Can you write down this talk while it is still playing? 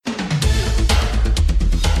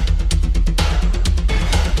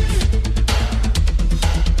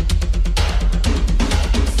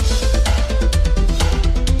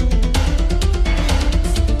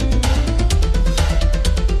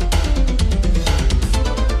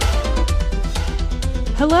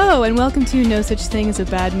Hello, and welcome to No Such Thing as a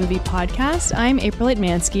Bad Movie podcast. I'm April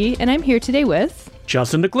Mansky, and I'm here today with...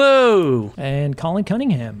 Justin DeClue. And Colin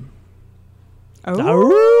Cunningham.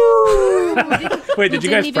 Oh! Wait, did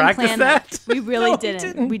you guys practice that? We really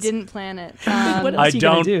didn't. We didn't plan it. I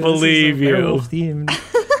don't believe you.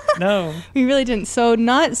 No. We really didn't. So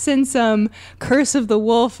not since Curse of the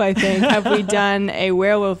Wolf, I think, have we done a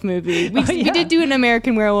werewolf movie. We did do an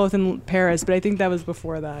American Werewolf in Paris, but I think that was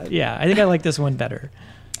before that. Yeah, I think I like this one better.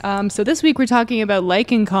 So this week we're talking about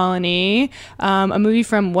Lycan Colony, a movie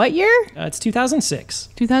from what year? It's 2006.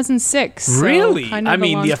 2006. Really? So kind of I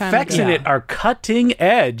mean, the effects in it are cutting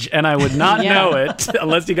edge, and I would not know it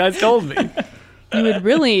unless you guys told me. You would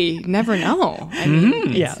really never know. I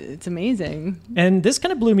mean, it's amazing. And this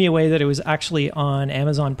kind of blew me away that it was actually on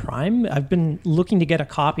Amazon Prime. I've been looking to get a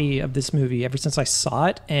copy of this movie ever since I saw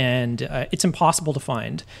it, and it's impossible to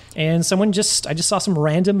find. And I just saw some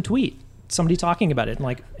random tweet, somebody talking about it, and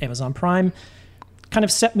like Amazon Prime kind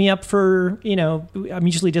of set me up for, I'm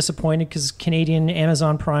usually disappointed because Canadian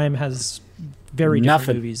Amazon Prime has very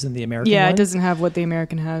different movies than the American one. It doesn't have what the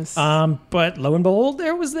American has. But lo and behold,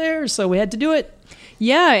 there was there, so we had to do it.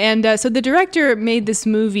 Yeah, and so the director made this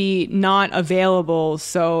movie not available,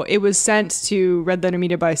 so it was sent to Red Letter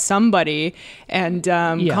Media by somebody, and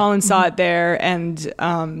Colin saw it there, and...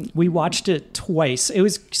 we watched it twice. It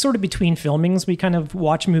was sort of between filmings. We kind of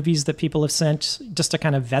watch movies that people have sent just to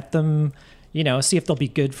kind of vet them, see if they'll be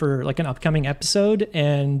good for like an upcoming episode.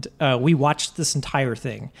 And we watched this entire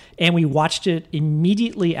thing. And we watched it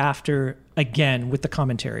immediately after, again, with the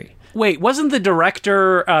commentary. Wait, wasn't the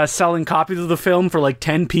director selling copies of the film for like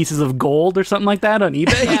 10 pieces of gold or something like that on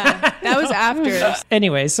eBay? Yeah, that was after.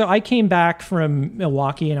 Anyway, so I came back from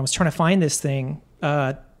Milwaukee and I was trying to find this thing.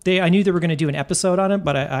 I knew they were going to do an episode on it,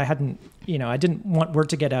 but I hadn't, I didn't want word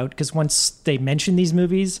to get out because once they mention these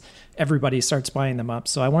movies, everybody starts buying them up.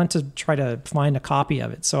 So I wanted to try to find a copy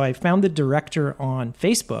of it. So I found the director on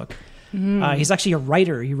Facebook. He's actually a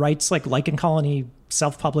writer. He writes like Lycan Colony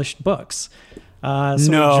self-published books.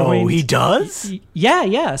 He does?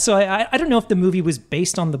 Yeah. So I don't know if the movie was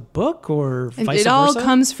based on the book or vice versa. It all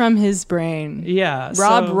comes from his brain. Yeah.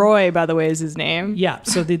 Rob Roy, by the way, is his name. Yeah.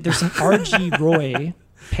 So there's an R.G. Roy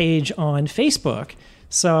page on Facebook.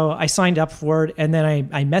 So I signed up for it, and then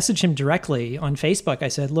I messaged him directly on Facebook. I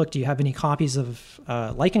said, look, do you have any copies of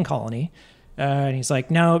Lycan Colony? And he's like,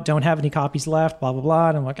 no, don't have any copies left, blah, blah, blah.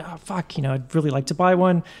 And I'm like, oh, fuck, I'd really like to buy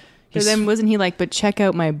one. But then wasn't he like, but check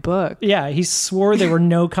out my book? Yeah, he swore there were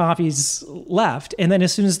no copies left. And then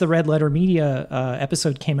as soon as the Red Letter Media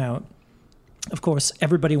episode came out, of course,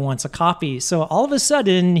 everybody wants a copy. So all of a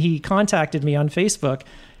sudden, he contacted me on Facebook.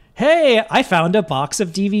 Hey, I found a box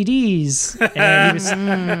of DVDs. And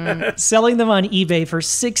he was selling them on eBay for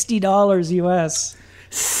 $60 US.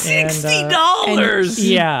 $60?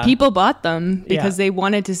 Yeah. People bought them because they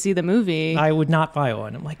wanted to see the movie. I would not buy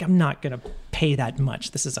one. I'm like, I'm not going to pay that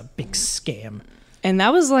much. This is a big scam. And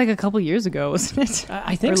that was like a couple years ago, wasn't it?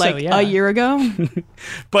 I think or like so, yeah. a year ago.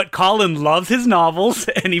 But Colin loves his novels,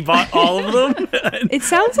 and he bought all of them. It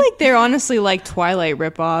sounds like they're honestly like Twilight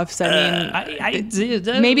ripoffs. I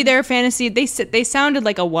mean, maybe they're fantasy. They sounded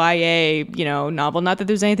like a YA, novel. Not that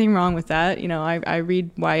there's anything wrong with that. I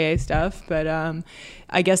read YA stuff, but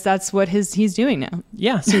I guess that's what he's doing now.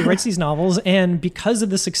 Yeah, so he writes these novels, and because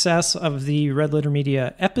of the success of the Red Letter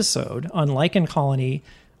Media episode on Lycan Colony,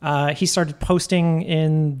 he started posting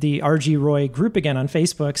in the R.G. Roy group again on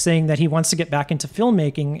Facebook saying that he wants to get back into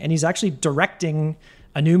filmmaking, and he's actually directing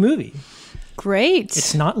a new movie. Great.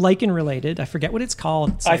 It's not Lycan related. I forget what it's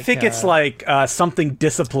called. I think it's like something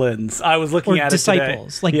Disciplines. I was looking at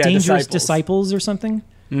Disciples, it today. like Dangerous Disciples or something.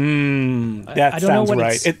 That sounds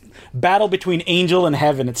right. Battle between angel and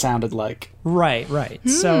heaven, it sounded like. Right.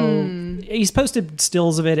 So he's posted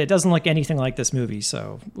stills of it. It doesn't look anything like this movie,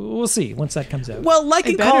 so we'll see once that comes out. Well,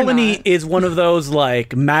 Lycan Colony is one of those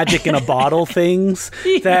like magic in a bottle things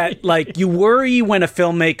that like you worry when a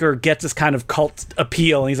filmmaker gets this kind of cult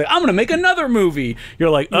appeal and he's like, I'm going to make another movie. You're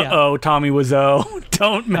like, Tommy Wiseau,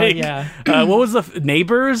 don't make. What was the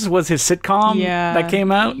Neighbors? Was his sitcom that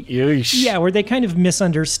came out? Yeesh. Yeah, where they kind of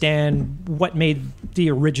misunderstand what made the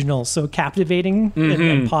original so captivating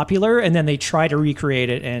and popular, and then they try to recreate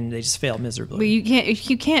it and they just fail miserably. Well,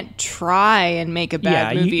 you can't try and make a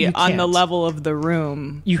bad movie you on the level of The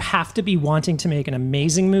Room. You have to be wanting to make an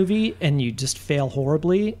amazing movie, and you just fail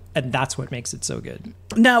horribly, and that's what makes it so good.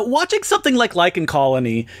 Now, watching something like Lycan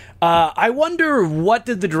Colony, I wonder what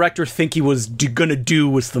did the director think he was going to do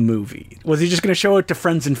with the movie? Was he just going to show it to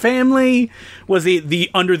friends and family? Was he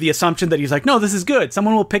under the assumption that he's like, no, this is good.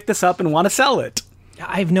 Someone will pick this up and want to sell it?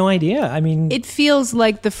 I have no idea. I mean, it feels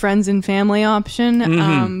like the friends and family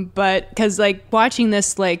option, but because like watching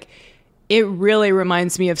this, like it really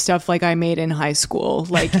reminds me of stuff like I made in high school.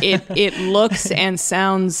 Like it looks and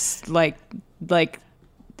sounds like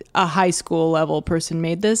a high school level person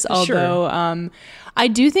made this. Although I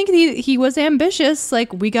do think he was ambitious.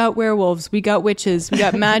 Like, we got werewolves, we got witches, we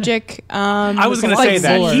got magic. I was going to say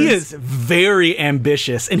that he is very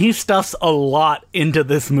ambitious, and he stuffs a lot into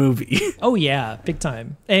this movie. Oh yeah, big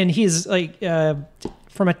time. And he's like,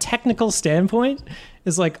 from a technical standpoint,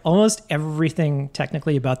 is like almost everything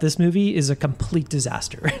technically about this movie is a complete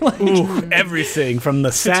disaster. Everything from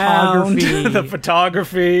the sound, the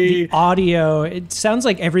photography, the audio. It sounds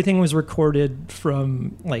like everything was recorded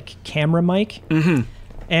from like camera mic.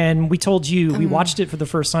 And we told you, we watched it for the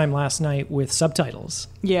first time last night with subtitles.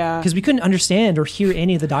 Yeah. Because we couldn't understand or hear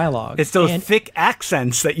any of the dialogue. It's those thick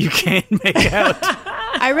accents that you can't make out.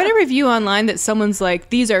 I read a review online that someone's like,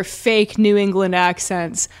 these are fake New England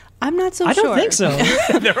accents. I'm not so sure. I don't think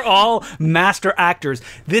so. They're all master actors.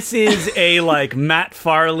 This is a like Matt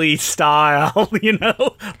Farley style,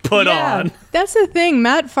 put on. That's the thing.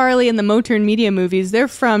 Matt Farley and the Motown Media movies, they're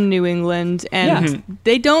from New England, and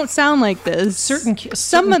they don't sound like this.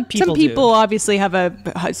 Some people obviously have a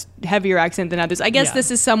heavier accent than others. I guess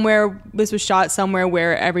this was shot somewhere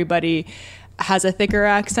where everybody has a thicker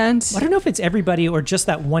accent. I don't know if it's everybody or just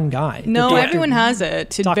that one guy. No, everyone has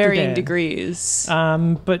it to varying Dan. degrees.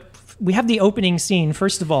 But we have the opening scene,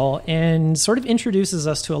 first of all, and sort of introduces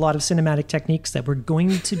us to a lot of cinematic techniques that we're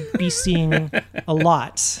going to be seeing a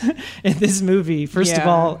lot in this movie. First of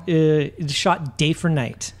all, it's shot day for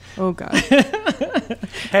night. Oh God!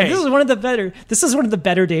 Hey, this is one of the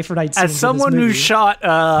better day for night scenes. As someone who shot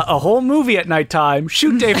a whole movie at nighttime,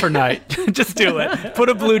 shoot day for night. Just do it. Put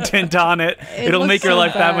a blue tint on it. It'll make your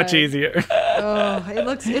life that much easier. Oh,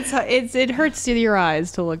 it hurts to your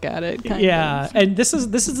eyes to look at it. Kind of. And this is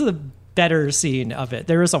the better scene of it.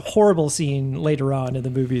 There is a horrible scene later on in the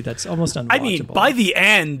movie that's almost unwatchable. I mean, by the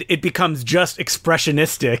end, it becomes just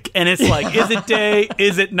expressionistic, and it's like, is it day?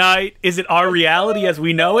 Is it night? Is it our reality as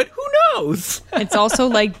we know it? Who knows? It's also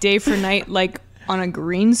like day for night, like on a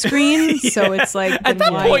green screen. So it's like at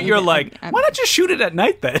that point you're like, why not just shoot it at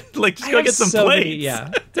night then? Like, just go get some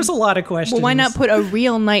plates. There's a lot of questions. Well, why not put a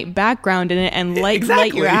real night background in it and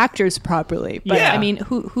light your actors properly? But I mean,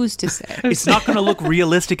 who's to say? It's not going to look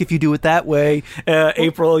realistic if you do it that way.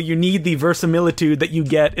 April, you need the verisimilitude that you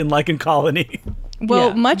get in Lycan Colony.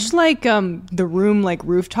 Well, much like the Room, like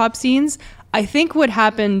rooftop scenes, I think what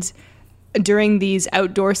happened during these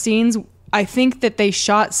outdoor scenes, I think that they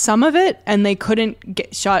shot some of it and they couldn't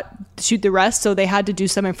shoot the rest, so they had to do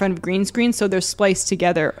some in front of green screen, so they're spliced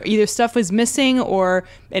together. Either stuff was missing or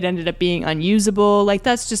it ended up being unusable. Like,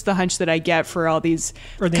 that's just the hunch that I get for all these,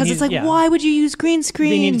 because it's like, why would you use green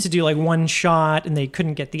screen? They needed to do like one shot and they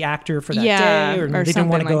couldn't get the actor for that day, or they didn't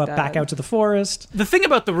want to go back out to the forest. The thing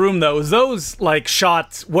about The Room, though, is those like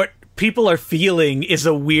shots, what people are feeling is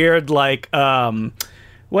a weird like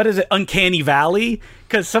what is it, uncanny valley,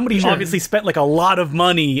 because somebody obviously spent like a lot of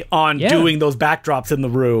money on doing those backdrops in The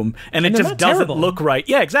Room, and it just doesn't look right.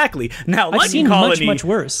 Yeah, exactly. Now, I've seen Colony much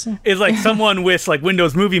worse. Is like someone with like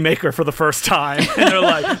Windows Movie Maker for the first time, and they're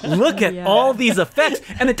like, look at all these effects,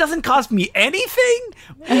 and it doesn't cost me anything.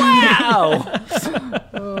 Wow.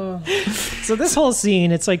 So this whole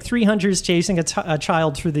scene, it's like three hunters chasing a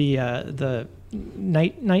child through the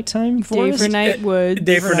nighttime forest? Day for night woods.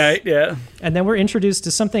 Day for night, yeah. And then we're introduced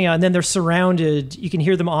to something, and then they're surrounded. You can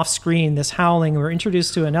hear them off screen, this howling. We're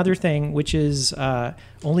introduced to another thing, which is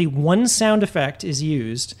only one sound effect is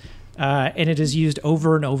used, and it is used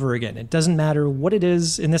over and over again. It doesn't matter what it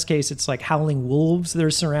is. In this case, it's like howling wolves that are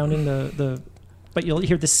surrounding the but you'll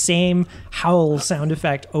hear the same howl sound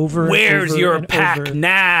effect over and over. Where's your pack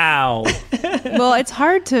now? Well, it's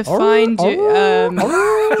hard to find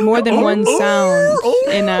more than one sound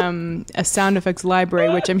in a sound effects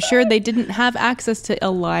library, which I'm sure they didn't have access to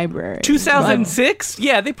a library. 2006?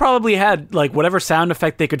 Yeah, they probably had like whatever sound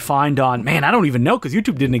effect they could find on. Man, I don't even know, because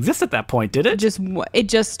YouTube didn't exist at that point, did it? It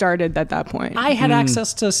just started at that point. I had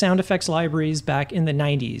access to sound effects libraries back in the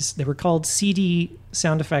 90s. They were called CD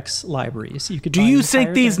sound effects libraries. You could. Do you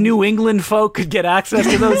think these New England folk could get access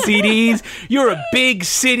to those CDs? You're a big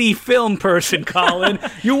city film person, Colin.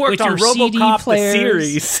 You worked on RoboCop the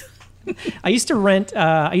series. I used to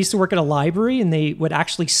work at a library, and they would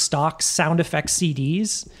actually stock sound effects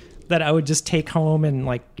CDs. that I would just take home and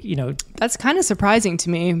That's kind of surprising to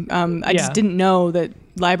me. I just didn't know that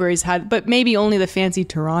libraries had, but maybe only the fancy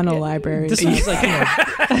Toronto libraries. This was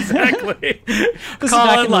Exactly. This is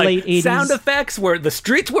back in the late 80s. Sound effects where the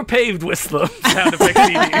streets were paved with them. Sound effects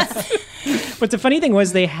CDs. But the funny thing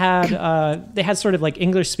was they had sort of like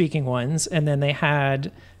English speaking ones, and then they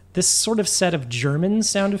had this sort of set of German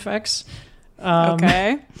sound effects.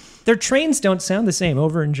 Okay. Their trains don't sound the same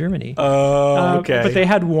over in Germany. Oh, okay. But they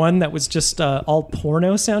had one that was just all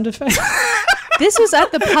porno sound effects. This was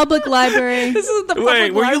at the public library. This is the public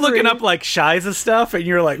Wait, were you library. looking up like Shiza stuff and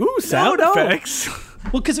you're like, ooh, sound No. effects?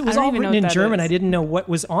 Well, because it was I don't all even know written what in that German. is. I didn't know what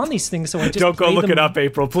was on these things, so I just Don't go played look them, it up,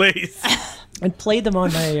 April, please. and played them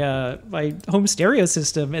on my my home stereo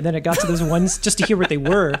system, and then it got to those ones just to hear what they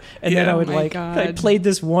were, and then Yeah. I would Oh my God. I played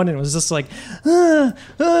this one, and it was just like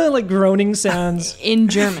groaning sounds In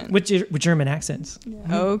German. with German accents.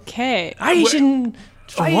 Okay. Asian.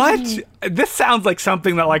 What? This sounds like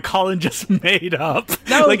something that like Colin just made up.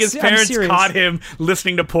 No, like his I'm parents serious. caught him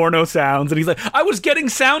listening to porno sounds, and he's like, "I was getting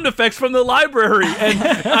sound effects from the library, and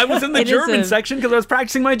I was in the It is German a- section because I was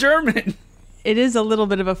practicing my German." It is a little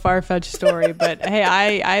bit of a far-fetched story, but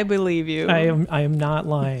hey, I believe you. I am not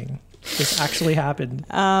lying. This actually happened.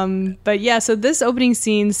 But yeah, so this opening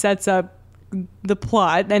scene sets up the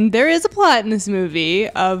plot, and there is a plot in this movie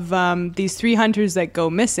of these three hunters that go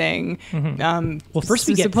missing. Well, first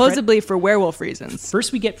we get supposedly for werewolf reasons.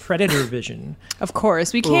 First, we get predator vision. Of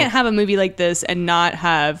course, we can't have a movie like this and not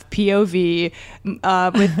have POV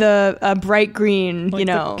with the bright green. Like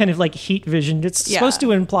the kind of like heat vision. It's supposed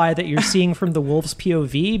to imply that you're seeing from the wolf's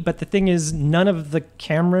POV, but the thing is, none of the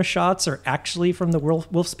camera shots are actually from the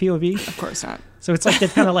wolf's POV. Of course not. So it's like they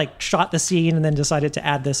kind of like shot the scene and then decided to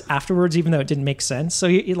add this afterwards, even though it didn't make sense. So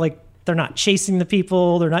you like they're not chasing the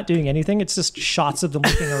people, they're not doing anything. It's just shots of them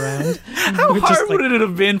looking around. How hard would it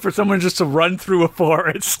have been for someone just to run through a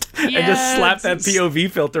forest and just slap that POV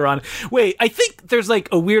filter on? Wait, I think there's like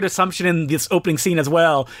a weird assumption in this opening scene as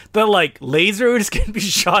well that like lasers can be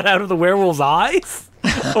shot out of the werewolf's eyes.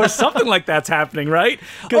 Or something like that's happening, right?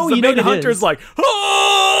 Because the main hunter's like,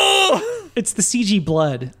 oh! It's the CG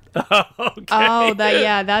blood. Okay. Oh,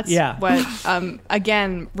 that's Yeah. what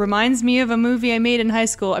again reminds me of a movie I made in high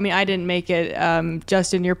school. I mean, I didn't make it.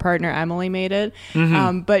 Justin, your partner Emily, made it.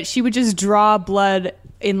 But she would just draw blood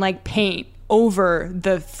in like paint over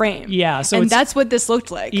the frame. Yeah, so and that's what this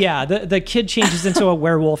looked like. Yeah, the kid changes into a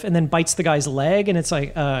werewolf and then bites the guy's leg, and it's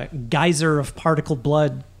like a geyser of particled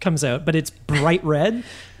blood comes out, but it's bright red.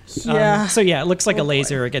 Yeah. So yeah, it looks like a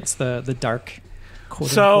laser against the dark, quote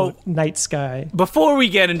So- unquote, night sky. Before we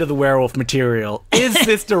get into the werewolf material, is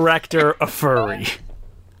this director a furry?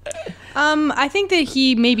 I think that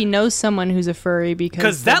he maybe knows someone who's a furry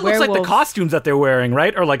because That looks like the werewolf- costumes that they're wearing,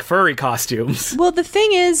 right? Or like furry costumes. Well, the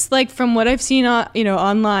thing is, like from what I've seen,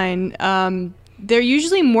 online, they're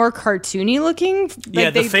usually more cartoony looking.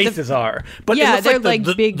 Like The faces are. But yeah, it looks they're like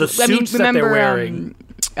the big. the suits that they're wearing.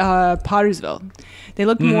 Pottersville, they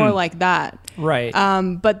look more like that. Right.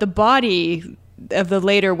 But the body of the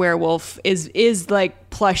later werewolf is like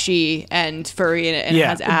plushy and furry, and it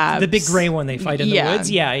has abs. the big gray one they fight in the Yeah. woods.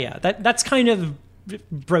 Yeah. That's kind of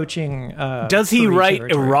broaching. Does he furry write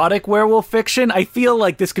territory. erotic werewolf fiction? I feel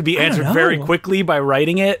like this could be don't answered know. very quickly by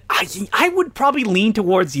writing it. I would probably lean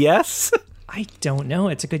towards yes. I don't know.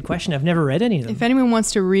 It's a good question. I've never read any of them. If anyone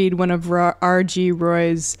wants to read one of R.G.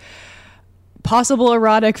 Roy's possible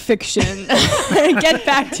erotic fiction, get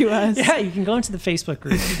back to us. Yeah, you can go into the Facebook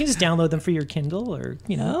group. You can just download them for your Kindle, or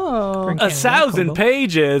bring Canada, 1,000 Kindle.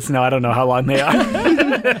 pages. No, I don't know how long they are.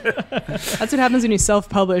 That's what happens when you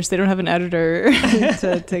self-publish. They don't have an editor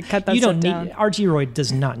to cut that You stuff don't down. need. R.G. Roy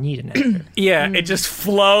does not need an editor. Yeah, it just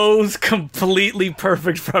flows completely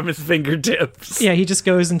perfect from his fingertips. Yeah, he just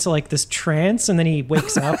goes into like this trance, and then he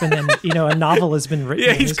wakes up, and then a novel has been written.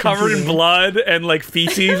 Yeah, on he's his covered in computer. blood and like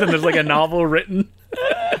feces, and there's like a novel written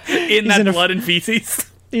in that in a- blood and feces.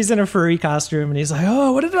 He's in a furry costume, and he's like,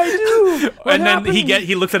 "Oh, what did I do?" What And then happened?"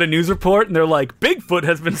 he looks at a news report, and they're like, "Bigfoot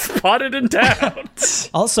has been spotted in town."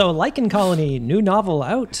 Also, Lycan Colony, new novel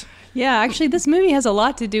out. Yeah, actually, this movie has a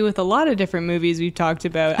lot to do with a lot of different movies we've talked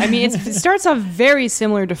about. I mean, it starts off very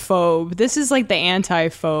similar to Phobe. This is like the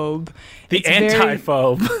anti-Phobe. The It's very-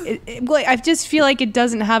 anti-phobe. Well, I just feel like it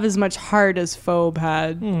doesn't have as much heart as Phobe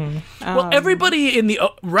had. Well, everybody in the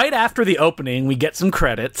right after the opening, we get some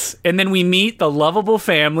credits, and then we meet the lovable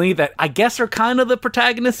family that I guess are kind of the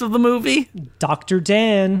protagonists of the movie. Dr.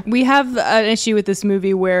 Dan. We have an issue with this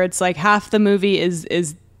movie where it's like half the movie is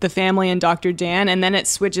the family and Dr. Dan, and then it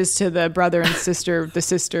switches to the brother and sister, the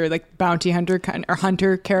sister, like bounty hunter or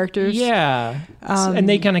hunter characters. Yeah, and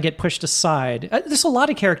they kind of get pushed aside. There's a lot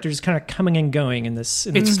of characters kind of coming and going in this.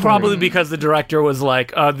 It's probably because the director was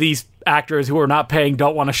like, these actors who are not paying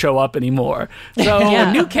don't want to show up anymore.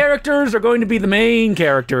 So new characters are going to be the main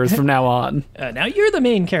characters from now on. Now you're the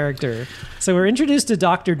main character. So we're introduced to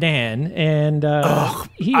Dr. Dan, and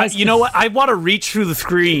you know what? I want to reach through the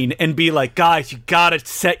screen and be like, guys, you gotta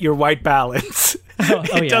set your white balance.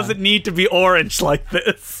 It doesn't need to be orange like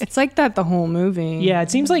this. It's like that the whole movie. Yeah,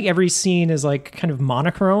 it seems like every scene is like kind of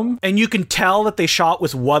monochrome. And you can tell that they shot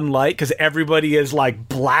with one light because everybody is like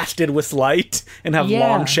blasted with light and have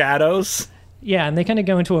long shadows. Yeah, and they kind of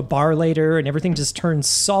go into a bar later and everything just turns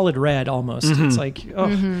solid red almost. It's like,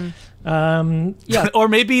 or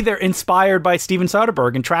maybe they're inspired by Steven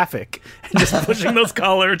Soderbergh in Traffic and just pushing those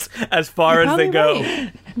colors as far as they go.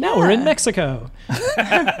 Right. Now we're in Mexico.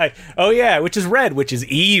 Which is red, which is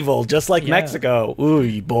evil, just like Mexico.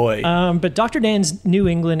 Ooh, boy. But Dr. Dan's New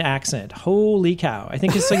England accent, holy cow. I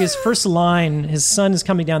think it's like his first line, his son is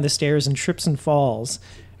coming down the stairs and trips and falls.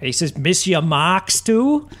 And he says, "Miss your marks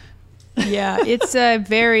too?" Yeah, it's a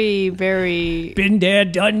very, very... Been there,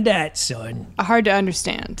 done that, son. Hard to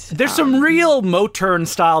understand. There's some real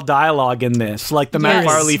Moturn-style dialogue in this, like the Matt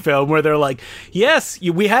Farley film, where they're like, yes,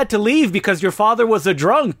 we had to leave because your father was a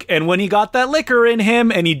drunk, and when he got that liquor in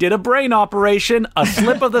him and he did a brain operation, a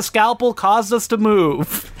slip of the scalpel caused us to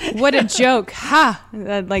move. What a joke. Ha!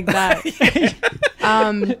 Like that.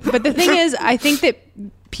 But the thing is, I think that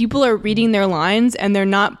people are reading their lines and they're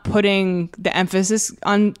not putting the emphasis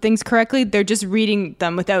on things correctly. They're just reading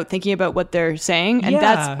them without thinking about what they're saying. And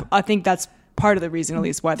I think that's part of the reason, at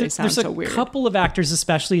least, why they sound so weird. There's a couple of actors,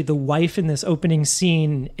 especially the wife in this opening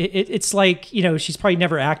scene. It's like, she's probably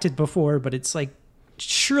never acted before, but it's like,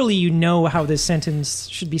 surely you know how this sentence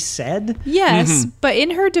should be said. Yes, but in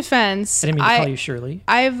her defense, I didn't mean to call you Shirley.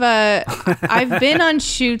 I've been on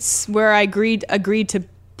shoots where I agreed to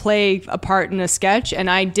play a part in a sketch and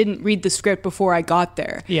I didn't read the script before I got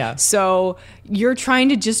there. Yeah. So you're trying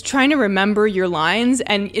to remember your lines,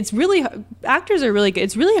 and actors are really good.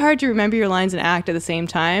 It's really hard to remember your lines and act at the same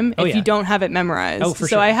time if you don't have it memorized. Oh, for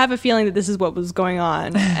so sure. I have a feeling that this is what was going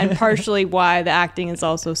on, and partially why the acting is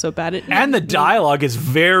also so bad. And the dialogue is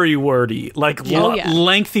very wordy, like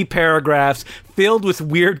lengthy paragraphs filled with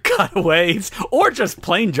weird cutaways or just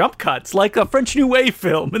plain jump cuts, like a French New Wave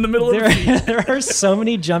film in the middle of the scene. There are so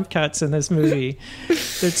many jump cuts in this movie.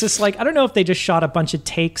 It's just like, I don't know if they just shot a bunch of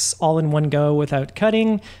takes all in one go without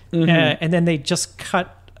cutting, and then they just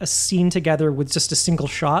cut a scene together with just a single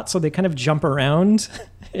shot, so they kind of jump around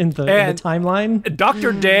in the timeline.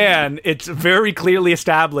 Dr. Dan, it's very clearly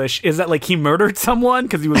established, is that like he murdered someone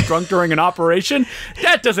because he was drunk during an operation.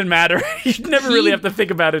 That doesn't matter. You never really have to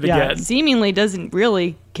think about it again. Seemingly doesn't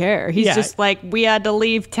really care. He's just like, we had to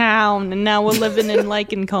leave town and now we're living in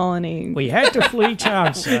Lycan Colony. We had to flee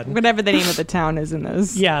town, son. Whatever the name of the town is in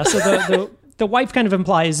this. Yeah, so the wife kind of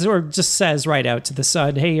implies or just says right out to the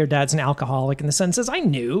son, hey, your dad's an alcoholic. And the son says, I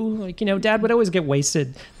knew. Like, Dad would always get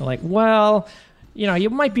wasted. They're like, well,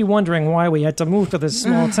 you might be wondering why we had to move to this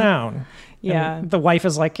small town. Yeah. And the wife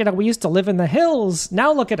is like, we used to live in the hills.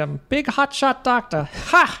 Now look at him. Big hotshot doctor.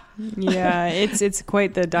 Ha! Yeah, it's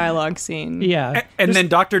quite the dialogue scene. Yeah. And then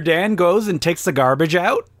Dr. Dan goes and takes the garbage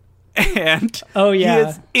out. And he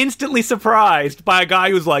is instantly surprised by a guy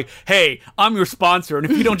who's like, hey, I'm your sponsor, and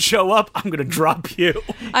if you don't show up, I'm going to drop you.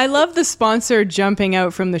 I love the sponsor jumping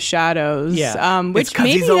out from the shadows, which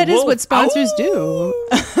maybe that is what sponsors do.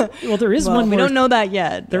 Well, there is one. We don't know that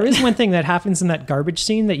yet. There is one thing that happens in that garbage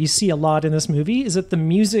scene that you see a lot in this movie, is that the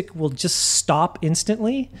music will just stop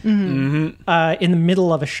instantly in the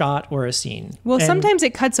middle of a shot or a scene. Well, sometimes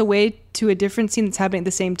it cuts away to a different scene that's happening at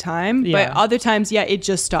the same time, but other times, it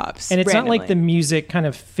just stops. And it's randomly. not like the music kind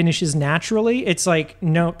of finishes naturally. It's like,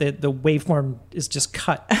 no, the waveform is just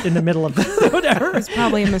cut in the middle of whatever. It's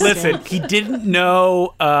probably a mistake. Listen, he didn't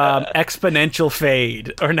know exponential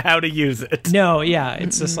fade or how to use it. No,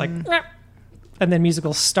 it's just like, and then music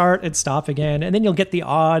will start and stop again. And then you'll get the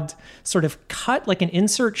odd sort of cut, like an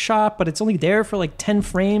insert shot, but it's only there for like 10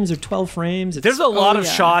 frames or 12 frames. There's a lot of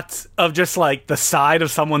shots of just like the side of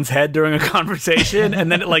someone's head during a conversation,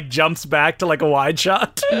 and then it like jumps back to like a wide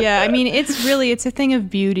shot. Yeah, I mean, it's a thing of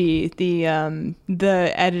beauty, the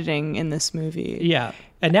editing in this movie. Yeah.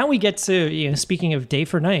 And now we get to, speaking of day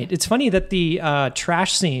for night, it's funny that the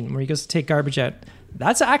trash scene where he goes to take garbage out,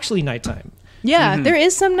 that's actually nighttime. Yeah, there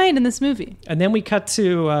is some night in this movie. And then we cut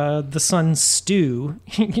to the son Stu.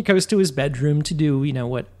 He goes to his bedroom to do,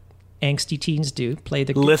 what angsty teens do. Play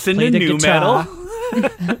the nu guitar.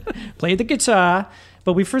 metal. Play the guitar.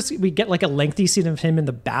 But we get like a lengthy scene of him in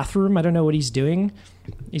the bathroom. I don't know what he's doing.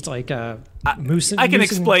 He's like moosing. I can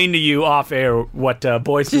explain to you off air what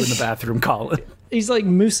boys do in the bathroom, Colin. He's like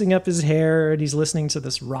moosing up his hair and he's listening to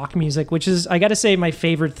this rock music, which is, I got to say, my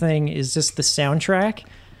favorite thing is just the soundtrack.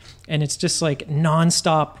 And it's just like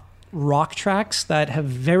nonstop rock tracks that have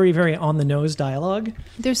very, very on the nose dialogue.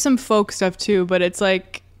 There's some folk stuff too, but it's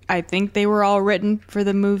like, I think they were all written for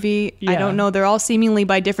the movie. Yeah. I don't know. They're all seemingly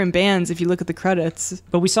by different bands if you look at the credits.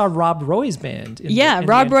 But we saw Rob Roy's band.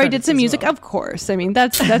 Rob Roy did some music, of course. I mean,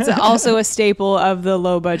 that's also a staple of the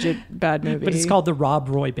low budget bad movie. But it's called the Rob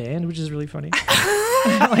Roy Band, which is really funny.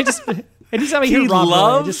 Anytime I hear Rob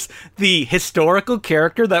loves Roy, the historical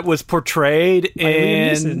character that was portrayed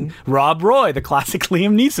in Rob Roy, the classic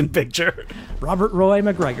Liam Neeson picture. Robert Roy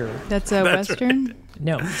McGregor. That's a Western? Right.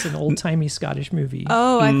 No, it's an old-timey Scottish movie.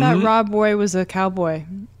 Oh, I thought Rob Roy was a cowboy.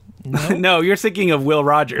 No, you're thinking of Will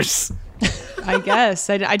Rogers. I guess.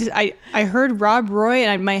 I heard Rob Roy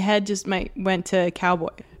and my head just went to cowboy.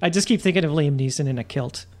 I just keep thinking of Liam Neeson in a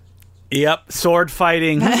kilt. Yep, sword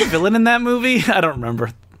fighting. Who's the villain in that movie? I don't remember.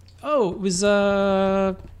 Oh, it was,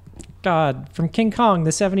 from King Kong, the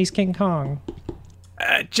 70s King Kong.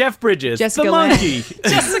 Jeff Bridges, Jessica the monkey,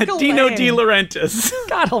 Jessica Dino De Laurentiis.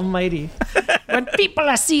 God almighty. When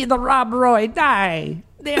people see the Rob Roy die,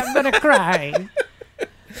 they're going to cry.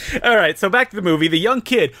 All right, so back to the movie. The young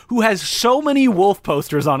kid who has so many wolf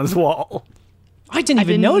posters on his wall. I didn't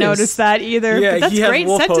even notice that either. Yeah, but that's he has great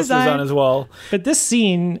wolf set posters design on his wall. But this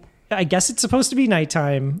scene, I guess it's supposed to be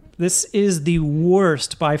nighttime. This is the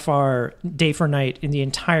worst by far day for night in the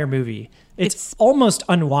entire movie. It's almost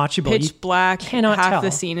unwatchable. Pitch black. Cannot half tell. the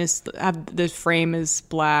scene is the frame is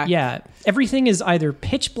black. Yeah, everything is either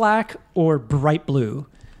pitch black or bright blue.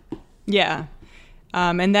 Yeah.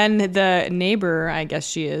 And then the neighbor, I guess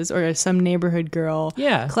she is, or some neighborhood girl,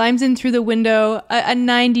 climbs in through the window, a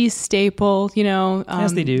 90s staple,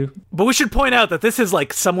 as they do. But we should point out that this is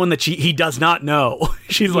like someone that he does not know.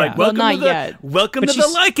 She's like, welcome to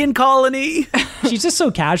the Lycan colony. She's just so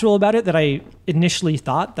casual about it that I initially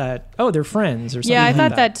thought that, they're friends or something. Yeah, I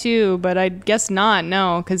thought that too, but I guess not,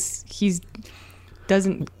 no, because he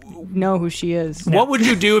doesn't know who she is. What would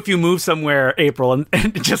you do if you moved somewhere, April,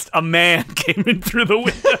 and just a man came in through the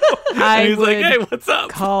window? I was would like, hey, what's up?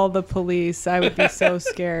 Call the police. I would be so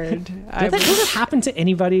scared. Does it happen to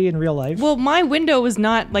anybody in real life? Well, my window was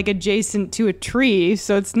not like adjacent to a tree,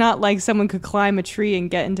 so it's not like someone could climb a tree and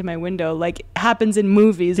get into my window. Like it happens in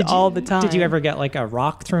movies all the time. Did you ever get like a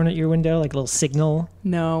rock thrown at your window, like a little signal?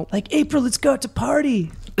 No. Like, April, let's go out to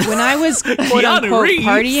party. When I was quote unquote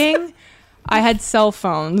partying, I had cell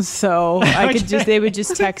phones, so they would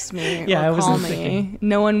just text me or call me. Thinking.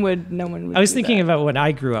 No one would. I was thinking about when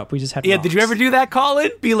I grew up. We just had rocks. Did you ever do that, Colin?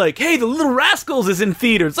 Be like, hey, The Little Rascals is in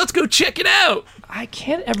theaters. Let's go check it out. I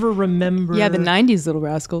can't ever remember. Yeah, the 90s Little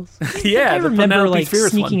Rascals. I remember like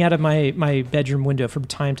sneaking out of my bedroom window from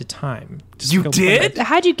time to time. You did?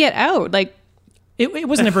 How'd you get out? Like, It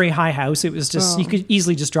wasn't a very high house. It was just, you could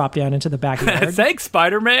easily just drop down into the backyard. Thanks,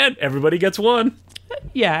 Spider-Man. Everybody gets one.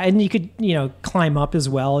 Yeah, and you could, climb up as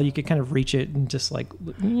well. You could kind of reach it and just like,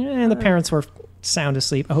 and the parents were sound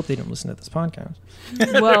asleep. I hope they don't listen to this podcast.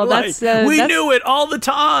 Well, that's... we knew it all the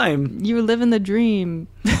time. You were living the dream.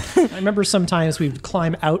 I remember sometimes we would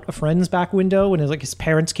climb out a friend's back window when his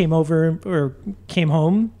parents came over or came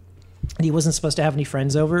home. And he wasn't supposed to have any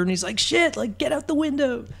friends over, and he's like, "Shit! Like, get out the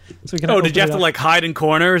window." So did you have to like hide in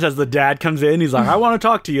corners as the dad comes in? He's like, "I want to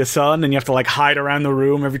talk to you, son," and you have to like hide around the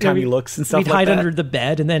room every time he looks and stuff like that. We'd hide under the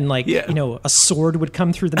bed, and then a sword would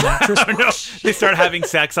come through the mattress. No, they start having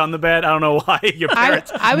sex on the bed. I don't know why. Your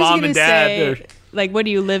parents, mom and dad. Like, what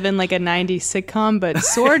do you live in, like a 90s sitcom? But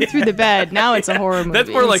sword through the bed, now it's a horror movie. That's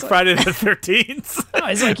more like Friday the 13th. No,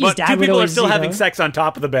 it's like his dad two people are still having sex on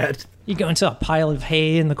top of the bed. You go into a pile of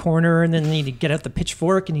hay in the corner, and then you get out the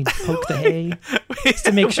pitchfork and you poke the hay just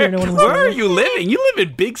to make sure no one was Where are you living? You live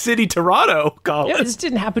in big city Toronto, Colin. Yeah, this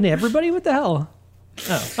didn't happen to everybody. What the hell?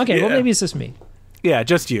 Oh, okay. Yeah. Well, maybe it's just me. Yeah,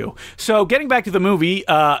 just you. So getting back to the movie,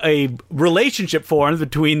 a relationship forms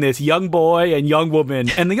between this young boy and young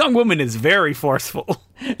woman, and the young woman is very forceful.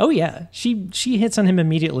 Oh yeah, she hits on him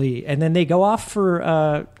immediately, and then they go off for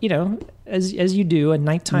as you do, a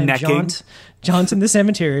nighttime jaunt in the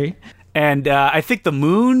cemetery. And I think the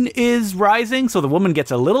moon is rising, so the woman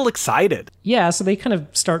gets a little excited. Yeah, so they kind of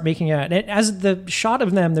start making out. And as the shot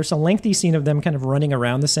of them, there's a lengthy scene of them kind of running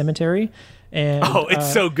around the cemetery. And,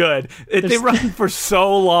 it's so good. They run for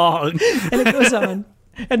so long. And it goes on.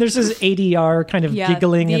 And there's this ADR kind of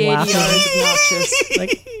giggling and laughing. ADR is obnoxious.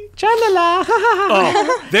 Like, cha-la-la.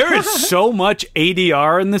 There is so much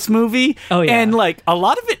ADR in this movie. Oh, yeah. And like a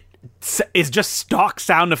lot of it is just stock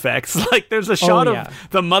sound effects. Like there's a shot of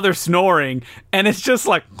the mother snoring, and it's just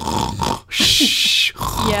like.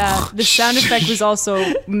 Yeah, the sound effect was also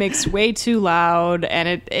mixed way too loud,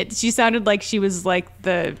 and she sounded like she was like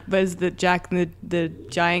the Jack the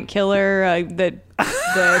Giant Killer,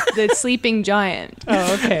 the sleeping giant.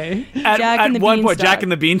 Oh, okay. At one point, Jack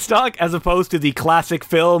and the Beanstalk, as opposed to the classic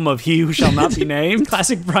film of He Who Shall Not Be Named.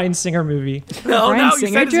 Classic Bryan Singer movie. No, you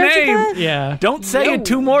said his name. That? Yeah. Don't say it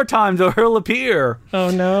 2 more times or he'll appear. Oh,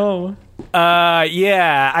 no.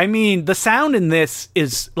 Yeah. I mean, the sound in this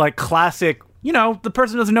is like classic. You know, the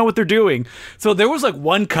person doesn't know what they're doing. So there was like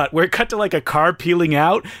one cut where it cut to like a car peeling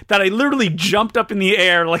out that I literally jumped up in the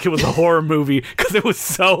air like it was a horror movie because it was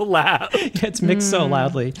so loud. Yeah, it's mixed so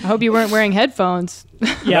loudly. I hope you weren't wearing headphones.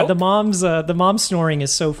 Yeah, the mom's snoring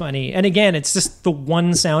is so funny. And again, it's just the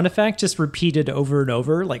one sound effect just repeated over and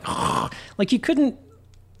over. Like you couldn't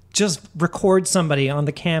just record somebody on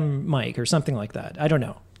the cam mic or something like that. I don't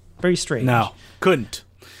know. Very strange. No, couldn't.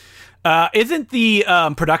 Isn't the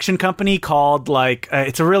production company called like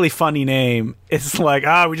it's a really funny name? It's like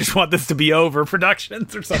we just want this to be over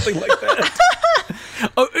Productions or something like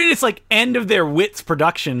that. Oh, it's like end of their Wits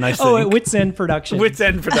production. I think. Oh, Wits End production. Wits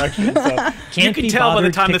End production. So you can tell by the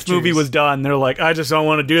time this movie was done, they're like, I just don't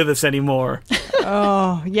want to do this anymore.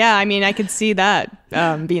 Oh yeah, I mean, I could see that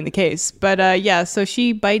being the case. But yeah, so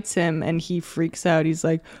she bites him and he freaks out. He's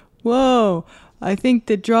like, "Whoa. I think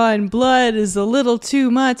that drawing blood is a little too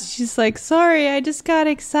much." She's like, "Sorry, I just got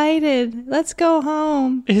excited. Let's go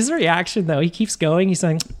home." His reaction, though, he keeps going. He's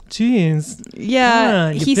like, "Jeez, yeah,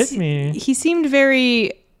 you bit me." He seemed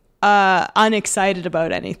very unexcited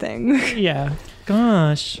about anything. Yeah.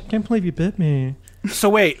 Gosh, can't believe you bit me. So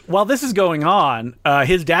wait, while this is going on,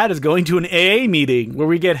 his dad is going to an AA meeting where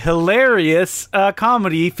we get hilarious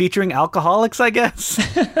comedy featuring alcoholics, I guess.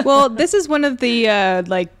 Well, this is one of the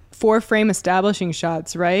like 4-frame establishing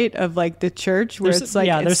shots, right, of like the church where it's like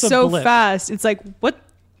it's so fast. It's like what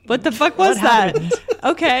the fuck was that?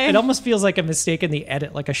 Okay, it almost feels like a mistake in the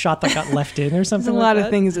edit, like a shot that got left in or something. There's a lot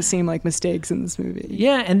of things that seem like mistakes in this movie.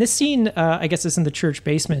 Yeah, and this scene, I guess, is in the church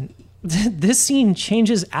basement. This scene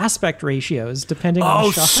changes aspect ratios depending on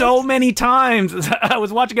the shot. So many times. I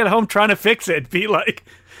was watching it at home trying to fix it. Be like,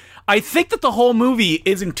 I think that the whole movie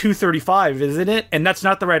is in 235, isn't it? And that's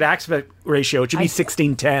not the right aspect ratio. It should be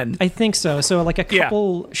 16:10. I think so. So like a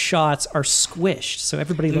couple shots are squished, so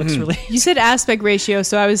everybody looks really... You said aspect ratio,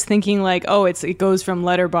 so I was thinking like, it goes from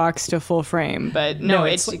letterbox to full frame, but no,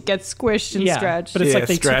 it gets squished and stretched. But it's like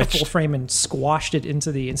they took a full frame and squashed it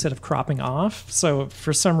into instead of cropping off. So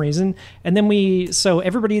for some reason, and then so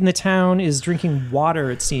everybody in the town is drinking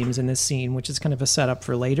water, it seems, in this scene, which is kind of a setup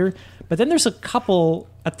for later. But then there's a couple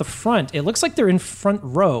at the front. It looks like they're in front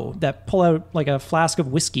row that pull out like a flask of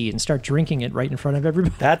whiskey and start drinking it right in front of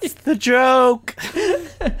everybody. That's the joke.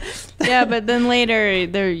 Yeah, but then later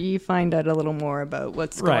you find out a little more about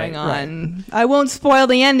what's going on. Right. I won't spoil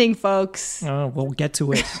the ending, folks. Oh, we'll get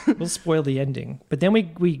to it. We'll spoil the ending. But then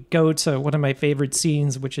we go to one of my favorite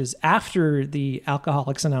scenes, which is after the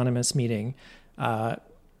Alcoholics Anonymous meeting.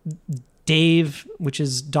 Dave, which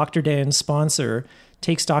is Dr. Dan's sponsor,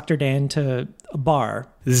 takes Dr. Dan to a bar.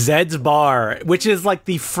 Zed's bar, which is like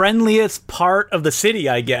the friendliest part of the city,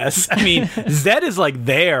 I guess. I mean, Zed is like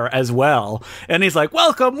there as well. And he's like,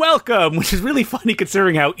 welcome, welcome, which is really funny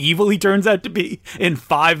considering how evil he turns out to be in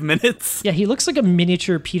 5 minutes. Yeah, he looks like a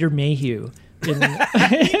miniature Peter Mayhew. He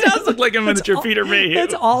does look like a miniature Peter Mayhew.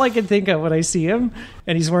 That's all I can think of when I see him.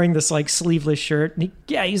 And he's wearing this like sleeveless shirt. And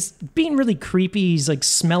he's being really creepy. He's like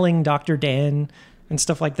smelling Dr. Dan and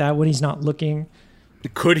stuff like that when he's not looking.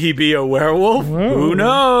 Could he be a werewolf? Whoa. Who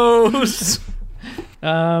knows?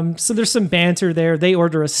 So there's some banter there. They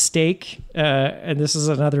order a steak, and this is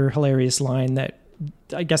another hilarious line that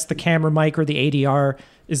I guess the camera mic or the ADR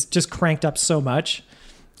is just cranked up so much.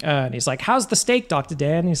 And he's like, "How's the steak, Dr.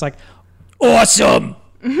 Dan?" And he's like, "Awesome."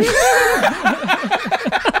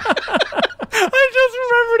 I just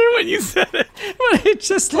remembered it when you said it. But it's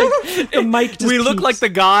just like the mic just look like the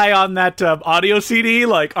guy on that audio CD,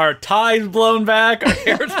 like our tie's blown back, our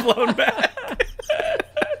hair's blown back.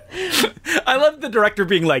 I love the director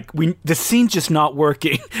being like, the scene's just not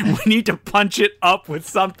working. We need to punch it up with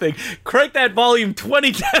something. Crank that volume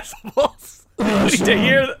 20 decibels. We need to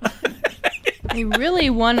hear They really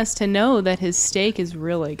want us to know that his steak is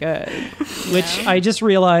really good. Which I just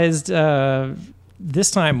realized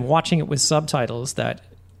this time watching it with subtitles that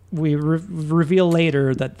we reveal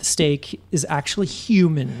later that the steak is actually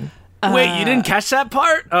human. Wait, you didn't catch that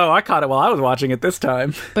part? Oh, I caught it while I was watching it this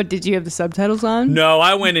time. But did you have the subtitles on? No,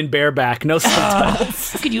 I went in bareback, no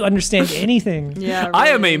subtitles. How could you understand anything? Yeah, really. I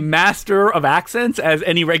am a master of accents, as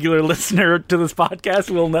any regular listener to this podcast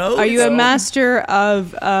will know. Are you a master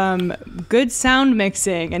of good sound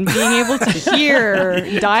mixing and being able to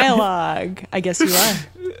hear dialogue? I guess you are.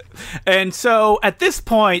 And so at this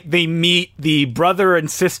point, they meet the brother and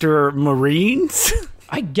sister Marines.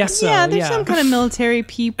 I guess so. Yeah, there's some kind of military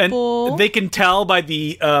people. And they can tell by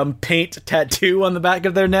the paint tattoo on the back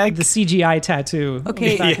of their neck. The CGI tattoo.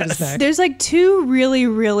 Okay, on the back of his neck. There's like two really,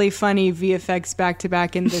 really funny VFX back to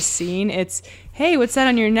back in this scene. It's, hey, what's that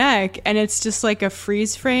on your neck? And it's just like a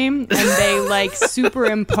freeze frame, and they like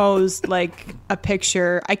superimposed like a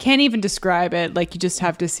picture. I can't even describe it. Like, you just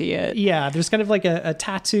have to see it. Yeah, there's kind of like a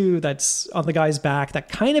tattoo that's on the guy's back that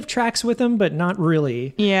kind of tracks with him, but not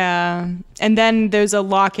really. Yeah. And then there's a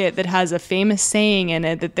locket that has a famous saying in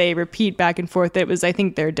it that they repeat back and forth. That was, I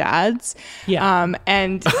think, their dad's. Yeah.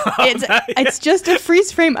 And it's just a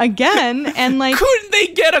freeze frame again. And like, couldn't they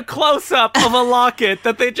get a close up of a locket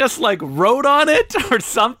that they just like wrote on it or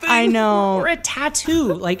something? I know. Or a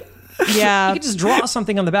tattoo. Like, yeah, you could just draw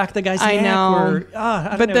something on the back of the guy's neck. I know. Or,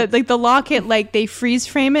 I don't know. the locket, like, they freeze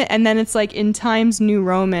frame it, and then it's like in Times New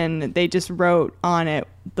Roman, they just wrote on it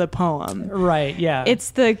the poem. Right. Yeah.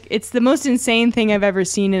 It's the most insane thing I've ever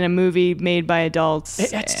seen in a movie made by adults.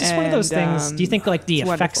 It's just one of those things. Do you think like the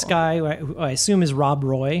effects guy, who I assume is Rob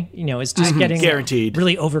Roy, is just getting guaranteed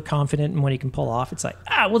really overconfident in what he can pull off? It's like,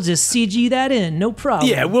 we'll just CG that in, no problem.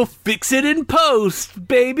 Yeah, we'll fix it in post,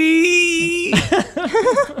 baby.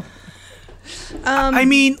 I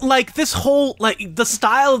mean, like, this whole, like, the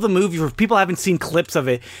style of the movie, for people who haven't seen clips of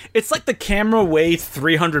it, it's like the camera weighs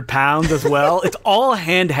 300 pounds as well. It's all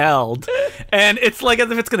handheld. And it's like as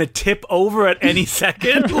if it's going to tip over at any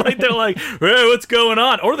second. Like, they're like, hey, what's going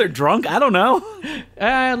on? Or they're drunk. I don't know.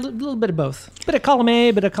 A little bit of both. Bit of column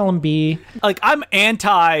A, bit of column B. Like, I'm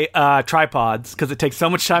anti tripods because it takes so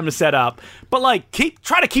much time to set up. But, like,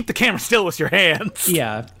 try to keep the camera still with your hands.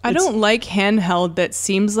 Yeah. I don't like handheld that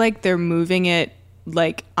seems like they're moving it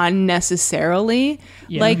like unnecessarily.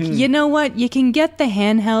 Yeah. Like, you know what? You can get the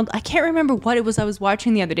handheld. I can't remember what it was I was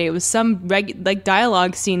watching the other day. It was some like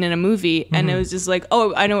dialogue scene in a movie, and it was just like,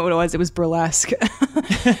 oh, I know what it was. It was burlesque.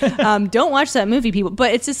 Don't watch that movie, people.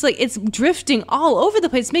 But it's just like, it's drifting all over the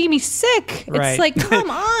place. It's making me sick. Right. It's like,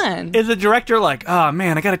 come on. Is the director like, oh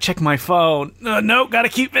man, I gotta check my phone. No, gotta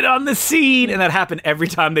keep it on the scene. And that happened every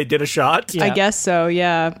time they did a shot. Yeah. I guess so,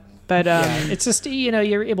 yeah. But it's just,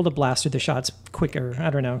 you're able to blast through the shots quicker. I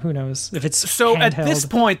don't know. Who knows if it's so handheld. At this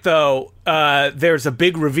point, though, there's a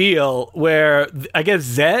big reveal where I guess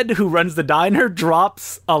Zed, who runs the diner,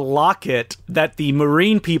 drops a locket that the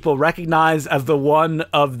Marine people recognize as the one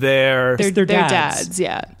of their dads.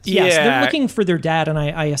 Yeah. Yes, they're looking for their dad, and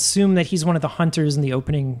I assume that he's one of the hunters in the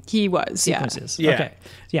opening He was, sequences. Yeah. Okay.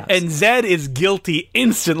 Yeah. And Zed is guilty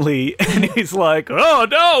instantly, and he's like, oh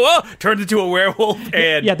no, turns into a werewolf.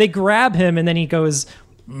 And yeah, they grab him, and then he goes,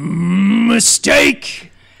 mistake.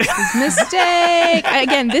 Mistake.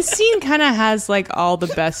 Again, this scene kind of has like all the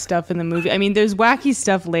best stuff in the movie. I mean, there's wacky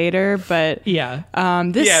stuff later, but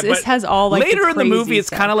this has all like later in the movie. It's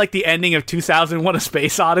stuff. kind of like the ending of 2001: A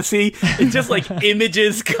Space Odyssey. It's just like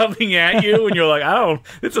images coming at you, and you're like, oh,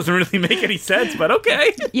 this doesn't really make any sense, but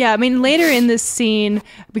okay. Yeah, I mean, later in this scene,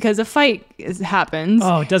 because a fight happens.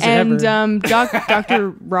 Oh, does it and, ever? Dr.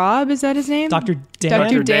 Rob, is that his name? Dr. Dan.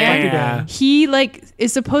 Dr. Dan. Yeah. He like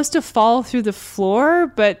is supposed to fall through the floor,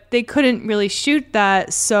 but they couldn't really shoot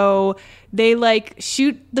that, so they like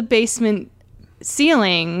shoot the basement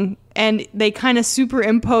ceiling, and they kind of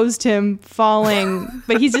superimposed him falling,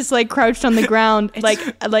 but he's just like crouched on the ground, like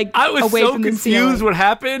I was away so from the confused ceiling. what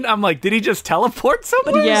happened. I'm like, did he just teleport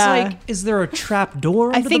somewhere? Yeah. Like, is there a trap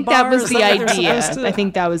door? I think that was the idea. I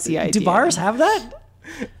think that was the idea. Do bars have that?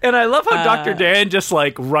 And I love how Dr. Dan just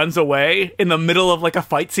like runs away in the middle of like a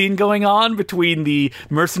fight scene going on between the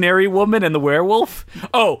mercenary woman and the werewolf.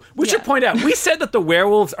 Oh, we should point out, we said that the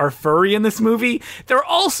werewolves are furry in this movie. They're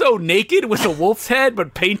also naked with a wolf's head,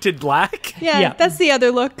 but painted black. Yeah, that's the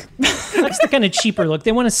other look. That's the kind of cheaper look.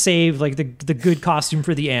 They want to save like the good costume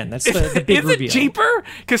for the end. That's the big reveal. Is it cheaper?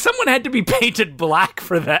 Because someone had to be painted black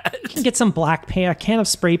for that. You can get some black paint, a can of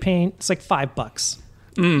spray paint. It's like $5.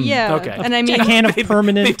 Yeah, okay. and I mean, A can of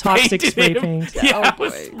permanent they toxic painted spray him. paint. Yeah,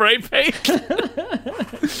 with spray paint.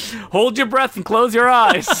 Hold your breath and close your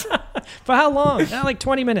eyes. For how long? Like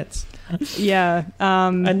 20 minutes. yeah.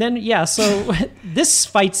 And then, so this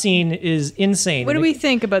fight scene is insane. What do we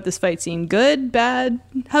think about this fight scene? Good, bad?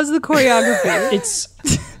 How's the choreography?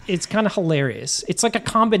 it's kind of hilarious. It's like a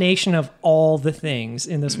combination of all the things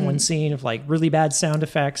in this one scene of like really bad sound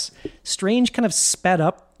effects, strange kind of sped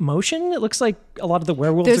up motion. It looks like a lot of the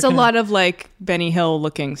werewolves. There's a lot of like Benny Hill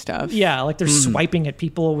looking stuff. Yeah, like they're swiping at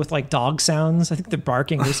people with like dog sounds. I think they're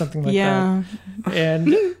barking or something like that.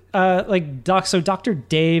 And so Dr.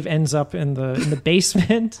 Dave ends up in the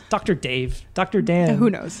basement. Dr. Dan. Who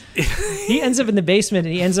knows? He ends up in the basement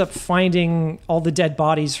and he ends up finding all the dead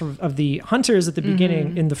bodies of the hunters at the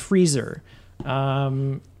beginning in the freezer.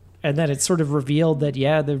 And then it's sort of revealed that,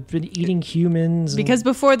 they've been eating humans. Because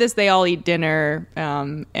before this, they all eat dinner,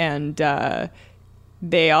 and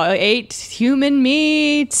they all ate human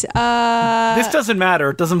meat. This doesn't matter.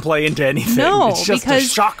 It doesn't play into anything. No, it's just a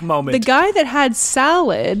shock moment. The guy that had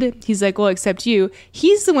salad, he's like, well, except you,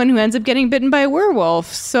 he's the one who ends up getting bitten by a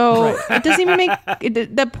werewolf. So it doesn't even make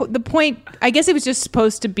the point. I guess it was just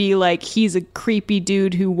supposed to be like he's a creepy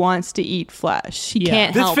dude who wants to eat flesh. He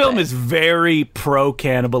can't help it. This film is very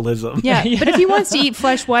pro-cannibalism. Yeah, but if he wants to eat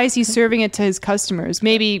flesh, why is he serving it to his customers?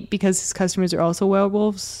 Maybe because his customers are also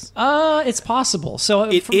werewolves? It's possible. So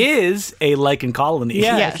it is a Lycan colony.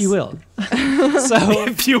 Yeah, yes. if you will.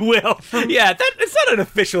 If you will. Yeah, it's not an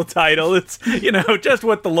official title. It's, just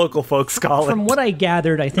what the local folks call it. From what I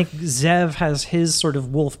gathered, I think Zev has his sort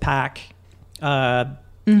of wolf pack,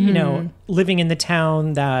 living in the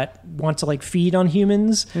town that want to like feed on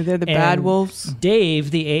humans. They're the bad wolves.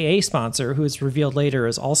 Dave, the AA sponsor, who is revealed later,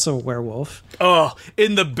 is also a werewolf. Oh,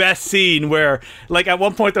 in the best scene where, like, at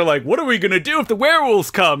one point they're like, what are we going to do if the werewolves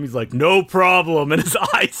come? He's like, no problem. And his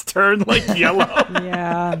eyes turn like yellow.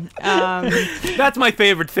 Yeah. That's my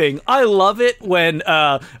favorite thing. I love it when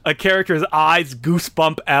a character's eyes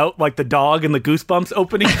goosebump out like the dog in the Goosebumps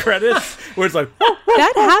opening credits, where it's like...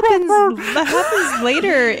 That happens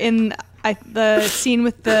later in... the scene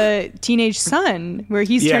with the teenage son where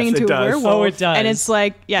he's turning into a werewolf. Oh, it does. And it's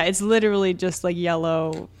like, it's literally just like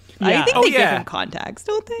yellow. Yeah. I think they give him contacts,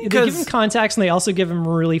 don't they? They give him contacts and they also give him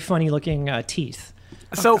really funny looking teeth.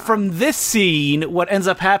 So from this scene, what ends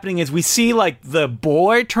up happening is we see like the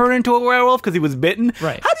boy turn into a werewolf because he was bitten.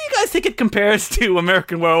 Right. How do you guys think it compares to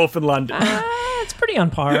American Werewolf in London? It's pretty on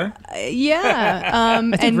par. Yeah.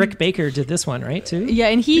 I think Rick Baker did this one, right, too? Yeah,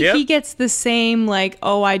 and he gets the same, like,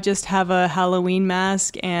 I just have a Halloween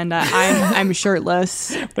mask and I'm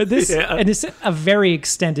shirtless. But and it's a very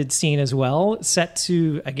extended scene as well, set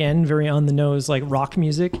to, again, very on the nose, like rock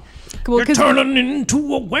music. Well, you're turning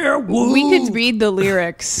into a werewolf. We could read the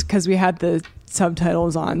lyrics because we had the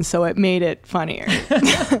subtitles on, so it made it funnier.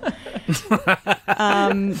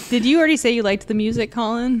 Did you already say you liked the music,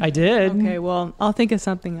 Colin? I did. Okay, well, I'll think of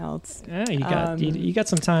something else. Yeah, you got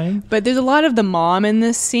some time. But there's a lot of the mom in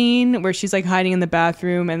this scene where she's like hiding in the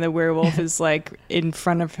bathroom and the werewolf is like in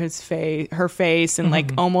front of her face and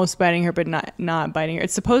like almost biting her but not biting her.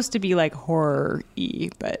 It's supposed to be like horror-y,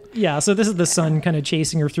 but yeah, so this is the son kind of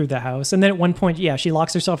chasing her through the house. And then at one point, she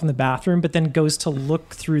locks herself in the bathroom but then goes to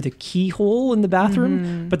look through the keyhole in the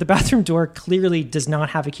bathroom, but the bathroom door clearly does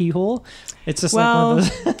not have a keyhole. It's just like one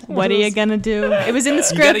of those. What are you gonna do? It was in the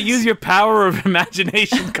script. You gotta use your power of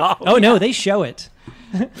imagination, Colin. Oh no, they show it.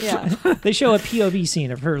 Yeah. They show a POV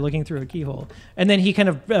scene of her looking through a keyhole. And then he kind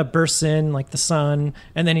of bursts in like the sun.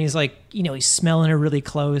 And then he's like, he's smelling her really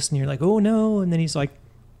close. And you're like, oh no. And then he's like,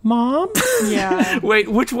 Mom? Yeah. Wait,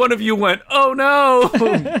 which one of you went, oh no?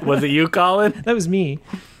 Was it you, Colin? That was me.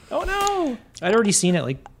 Oh no. I'd already seen it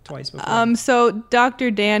like twice before. So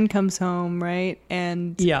Dr. Dan comes home, right?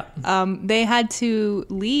 And yeah. They had to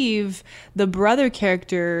leave the brother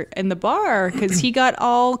character in the bar because he got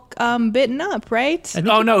all bitten up, right?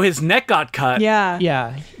 Oh no, his neck got cut. Yeah.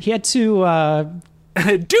 Yeah. He had to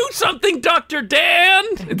do something, Dr. Dan!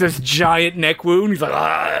 This giant neck wound. He's like,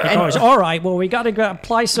 all right, well, we got to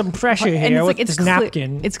apply some pressure here with this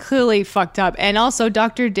napkin. It's clearly fucked up. And also,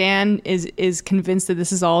 Dr. Dan is convinced that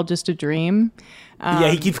this is all just a dream.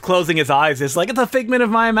 He keeps closing his eyes. It's like, it's a figment of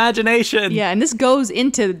my imagination. Yeah, and this goes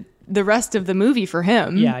into the rest of the movie for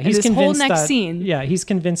him. Yeah, he's this convinced whole next scene. Yeah, he's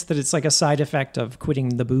convinced that it's like a side effect of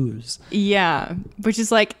quitting the booze. Yeah, which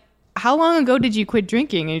is like, how long ago did you quit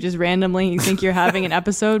drinking? And you just randomly think you're having an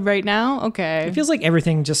episode right now? Okay. It feels like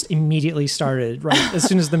everything just immediately started, right? As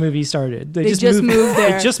soon as the movie started. They just moved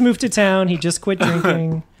there. They just moved to town. He just quit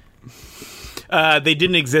drinking. They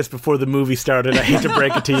didn't exist before the movie started. I hate to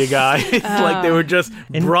break it to you guys. It's like they were just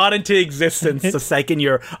brought into existence the second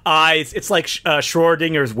your eyes... It's like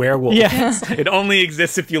Schrodinger's werewolf. Yes. It only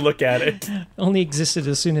exists if you look at it. Only existed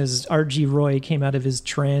as soon as R.G. Roy came out of his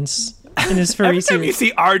trance. In his furry every time you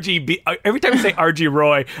see every time you say R.G.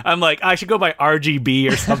 Roy, I'm like, I should go by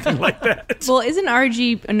RGB or something like that. Well, isn't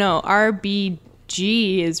RBG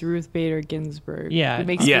G is Ruth Bader Ginsburg. Yeah. It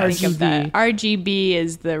makes me think of that. RGB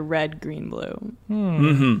is the red, green, blue.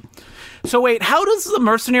 Mm-hmm. So wait, how does the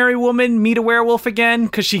mercenary woman meet a werewolf again?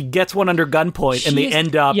 Because she gets one under gunpoint and they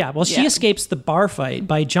end up... Yeah, well, she escapes the bar fight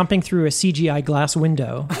by jumping through a CGI glass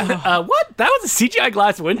window. What? That was a CGI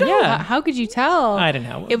glass window? Yeah. How could you tell? I don't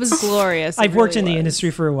know. It was glorious. I've worked in the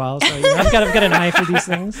industry for a while, so I've got an eye for these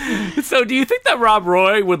things. So do you think that Rob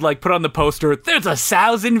Roy would like put on the poster, there's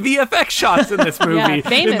 1,000 VFX shots in this movie,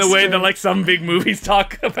 in the way that like some big movies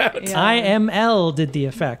talk about? Yeah. IML did the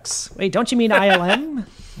effects. Wait, don't you mean ILM?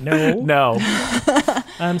 No.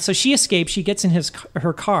 So she escapes. She gets in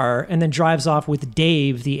her car and then drives off with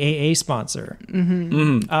Dave, the AA sponsor.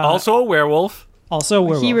 Also a werewolf.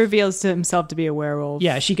 He reveals to himself to be a werewolf.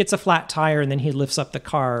 Yeah, she gets a flat tire and then he lifts up the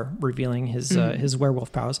car, revealing his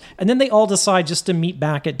werewolf powers. And then they all decide just to meet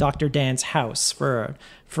back at Dr. Dan's house for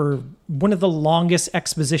one of the longest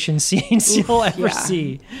exposition scenes you'll ever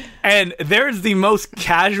see. And there's the most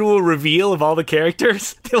casual reveal of all the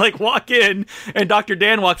characters. They like walk in and Dr.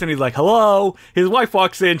 Dan walks in, he's like, hello. His wife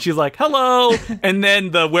walks in, she's like, hello. And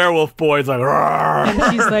then the werewolf boy's like, rawr.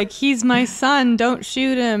 And she's like, he's my son, don't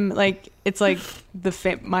shoot him. Like, it's like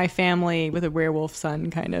my family with a werewolf son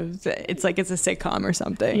kind of. It's like it's a sitcom or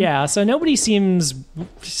something. Yeah, so nobody seems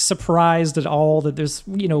surprised at all that there's,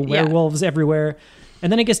 werewolves everywhere.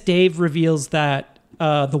 And then I guess Dave reveals that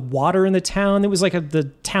the water in the town,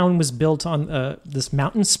 the town was built on this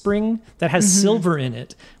mountain spring that has silver in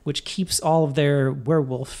it, which keeps all of their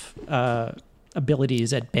werewolf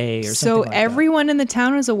abilities at bay or something like that. So everyone in the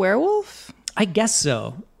town is a werewolf? I guess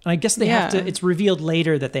so. I guess they have to, it's revealed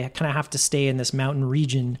later that they kind of have to stay in this mountain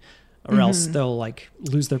region or else they'll like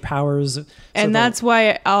lose their powers. And that's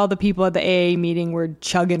why all the people at the AA meeting were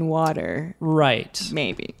chugging water. Right.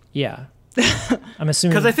 Maybe. Yeah. I'm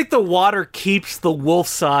assuming. Because I think the water keeps the wolf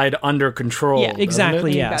side under control. Yeah,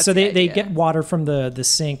 exactly. Yeah. So they get water from the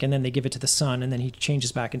sink and then they give it to the son and then he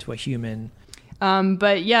changes back into a human.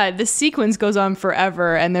 But yeah, this sequence goes on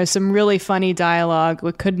forever and there's some really funny dialogue.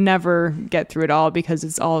 We could never get through it all because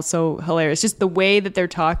it's all so hilarious. Just the way that they're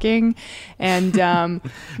talking and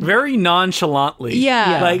very nonchalantly.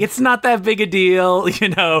 Yeah. Like it's not that big a deal,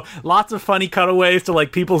 lots of funny cutaways to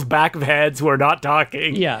like people's back of heads who are not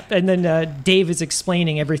talking. Yeah. And then Dave is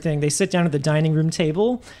explaining everything. They sit down at the dining room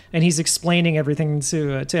table and he's explaining everything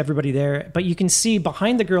to everybody there. But you can see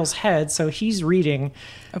behind the girl's head, so he's reading.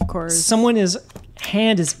 Of course. Someone's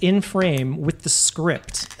hand is in frame with the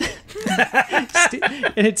script.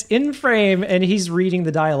 And it's in frame and he's reading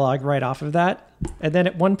the dialogue right off of that. And then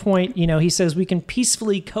at one point, he says we can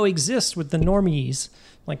peacefully coexist with the normies,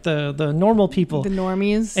 like the normal people. The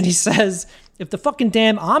normies. And he says, if the fucking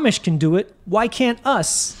damn Amish can do it, why can't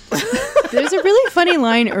us? There's a really funny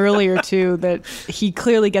line earlier, too, that he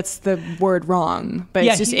clearly gets the word wrong, but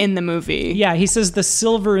it's just in the movie. Yeah, he says the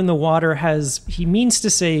silver in the water he means to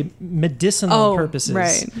say medicinal purposes.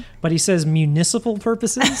 Right. But he says municipal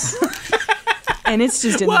purposes. And it's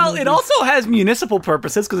just in the movie. It also has municipal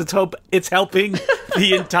purposes because it's helping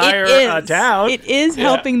the entire town. It is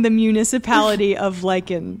helping the municipality of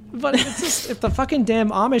Lycan. But it's just, if the fucking damn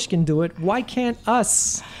Amish can do it, why can't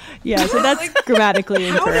us? Yeah, so that's grammatically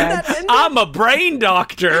incorrect. I'm a brain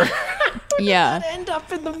doctor. Yeah. How did that end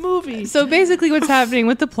up in the movie? So basically what's happening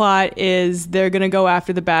with the plot is they're going to go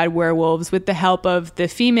after the bad werewolves with the help of the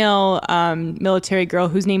female military girl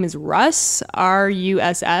whose name is Russ,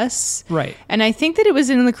 Russ. Right. And I think that it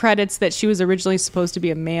was in the credits that she was originally supposed to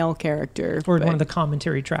be a male character. Or one of the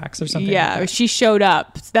commentary tracks or something. Yeah, like that. she showed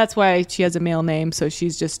up. That's why she has a male name, so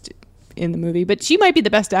she's just in the movie. But she might be the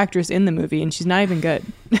best actress in the movie, and she's not even good.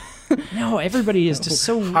 No, everybody is just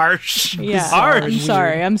so harsh. Yeah, harsh.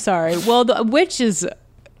 I'm sorry. Well, the witch is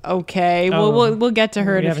okay. We'll get to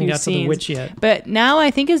her in a few scenes. To the witch yet. But now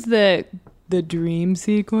I think is the dream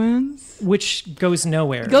sequence, which goes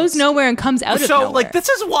nowhere. And comes out of nowhere. So like this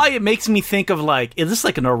is why it makes me think of like, is this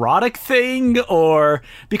like an erotic thing or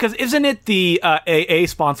because isn't it the AA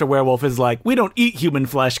sponsor werewolf is like, we don't eat human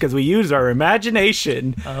flesh because we use our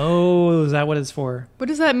imagination. Oh, is that what it's for? What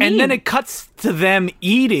does that mean? And then it cuts to them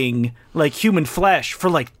eating like human flesh for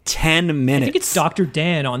like 10 minutes. I think it's Dr.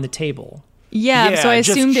 Dan on the table. Yeah, so I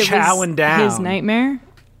assumed it was down. his nightmare.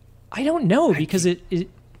 I don't know because it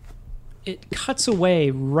cuts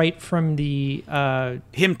away right from the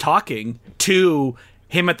him talking to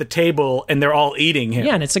him at the table and they're all eating him.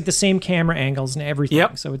 Yeah, and it's like the same camera angles and everything.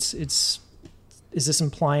 Yep. So it's is this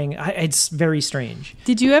implying it's very strange.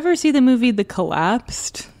 Did you ever see the movie The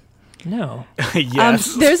Collapsed? No.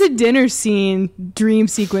 Yes. There's a dinner scene, dream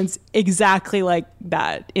sequence exactly like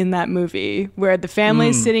that in that movie, where the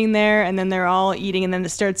family's sitting there and then they're all eating, and then it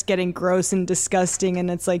starts getting gross and disgusting, and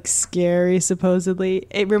it's like scary, supposedly.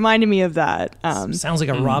 It reminded me of that. Sounds like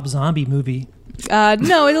a Rob Zombie movie. No, it's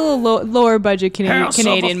a little lower budget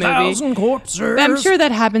Canadian movie. Corpses. I'm sure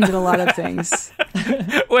that happens in a lot of things.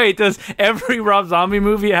 Wait, does every Rob Zombie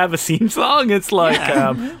movie have a theme song? It's like,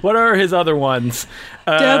 what are his other ones?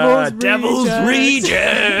 Devil's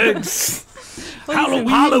Rejects.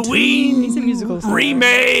 Halloween He's a musical star.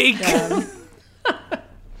 remake. Yeah.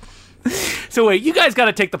 So wait, you guys got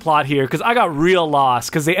to take the plot here, because I got real lost,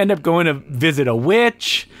 because they end up going to visit a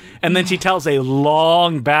witch, and then she tells a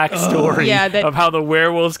long backstory of how the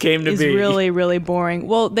werewolves came to be. It's really, really boring.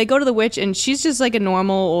 Well, they go to the witch, and she's just like a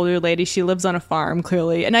normal older lady. She lives on a farm,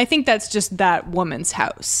 clearly. And I think that's just that woman's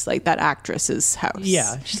house, like that actress's house.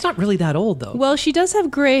 Yeah, she's not really that old, though. Well, she does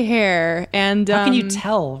have gray hair. And how can you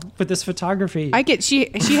tell with this photography? She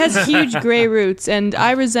has huge gray roots, and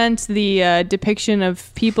I resent the depiction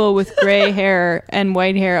of people with gray hair and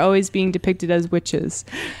white hair always being depicted as witches.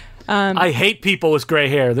 I hate people with gray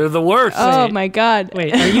hair. They're the worst. Oh my God.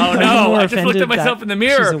 Wait, are you? Oh no! I just looked at myself in the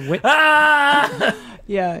mirror.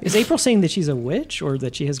 Yeah. Is April saying that she's a witch or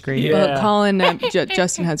that she has gray hair? Well, Colin,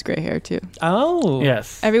 Justin has gray hair too. Oh.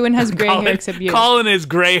 Yes. Everyone has gray hair except you. Colin is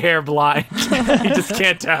gray hair blind. He just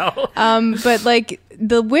can't tell. But like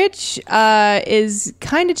the witch is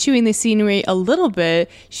kind of chewing the scenery a little bit.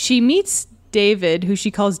 She meets David, who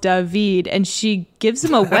she calls David, and she gives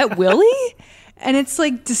him a wet willy. And it's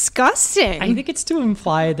like disgusting. I think it's to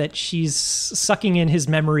imply that she's sucking in his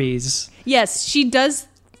memories. Yes, she does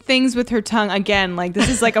things with her tongue. Again, like this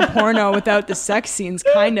is like a porno without the sex scenes,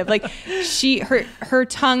 kind of. Like her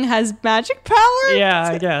tongue has magic power. Yeah,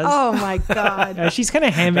 I guess. Oh my God. She's kind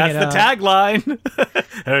of hamming it up. That's the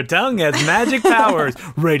tagline. Her tongue has magic powers.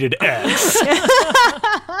 Rated X.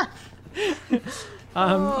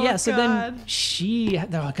 So then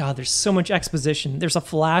there's so much exposition. There's a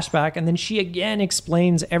flashback, and then she again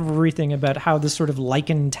explains everything about how this sort of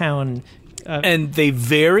Lycan town. And they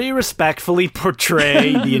very respectfully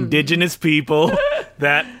portray the indigenous people.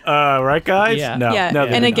 That, right, guys? Yeah. No,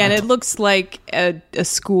 and again, it looks like a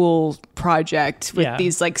school project with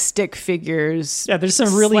these like stick figures. Yeah, there's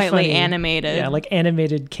some really slightly funny, animated. Yeah, like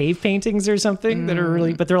animated cave paintings or something that are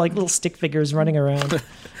really, but they're like little stick figures running around.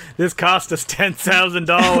 This cost us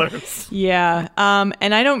 $10,000. Yeah.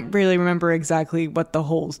 And I don't really remember exactly what the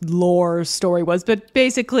whole lore story was, but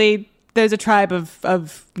basically there's a tribe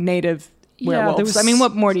of native werewolves. I mean,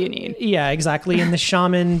 what more do you need? Yeah, exactly. And the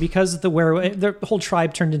shaman, because the whole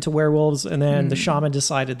tribe turned into werewolves, and then the shaman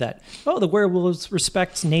decided that, the werewolves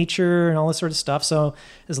respect nature and all this sort of stuff. So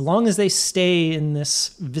as long as they stay in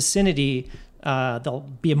this vicinity, they'll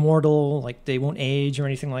be immortal, like they won't age or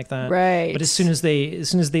anything like that. Right. But as soon as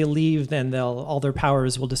they leave, then all their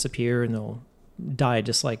powers will disappear and they'll die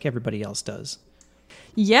just like everybody else does.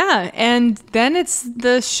 Yeah, and then it's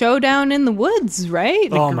the showdown in the woods, right?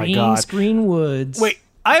 Oh my God. Screen woods. Wait,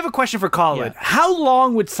 I have a question for Colin. Yeah. How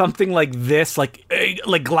long would something like this, like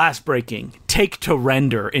glass breaking, take to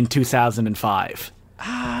render in 2005?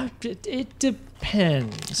 It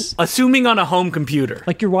depends. Assuming on a home computer.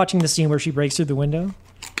 Like you're watching the scene where she breaks through the window?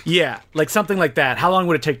 Yeah, like something like that. How long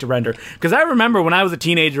would it take to render? Because I remember when I was a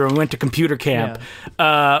teenager and we went to computer camp,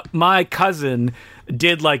 my cousin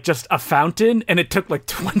did like just a fountain, and it took like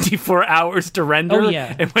 24 hours to render. Oh,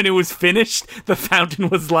 yeah. And when it was finished, the fountain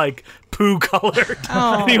was like poo colored.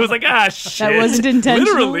 Oh. And he was like, shit. That wasn't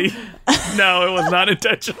intentional? Literally. No, it was not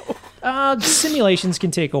intentional. Simulations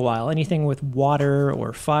can take a while. Anything with water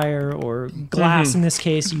or fire or glass, in this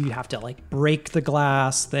case, you have to like break the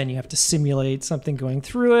glass, then you have to simulate something going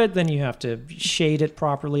through it, then you have to shade it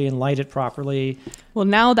properly and light it properly. Well,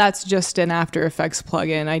 now that's just an After Effects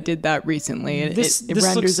plugin. I did that recently. It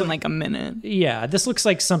renders in like a minute. Yeah, this looks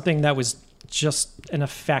like something that was just an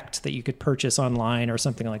effect that you could purchase online or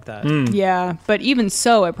something like that. Yeah, but even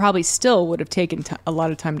so, it probably still would have taken a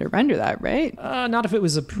lot of time to render that, right? Not if it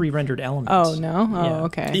was a pre-rendered element. Oh, no? Oh, Yeah.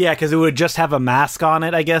 okay. Yeah, because it would just have a mask on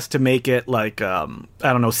it, I guess, to make it like,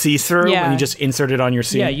 see-through when you just insert it on your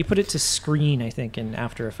scene. Yeah, you put it to screen, I think, in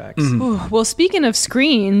After Effects. Ooh, well, speaking of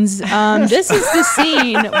screens, this is the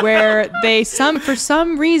scene where they, for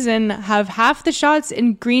some reason, have half the shots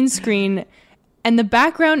in green screen and the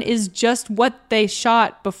background is just what they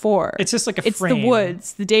shot before. It's just like a it's frame. The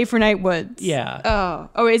woods, the day for night woods. Yeah.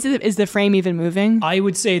 Oh, is the frame even moving? I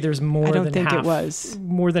would say there's more I don't than think half. it was.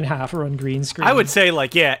 More than half are on green screen. I would say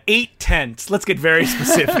 8 tents. Let's get very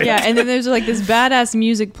specific. Yeah, and then there's like this badass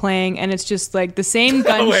music playing, and it's just like the same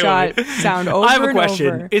gunshot sound over and over. I have a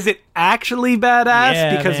question. Is it actually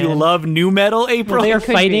badass because you love nu metal, April? Well, they are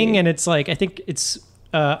fighting, and it's like, I think it's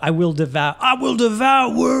I will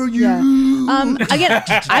devour you. Yeah. Again,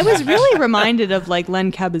 I was really reminded of like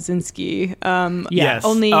Len Kabaczynski. Yes.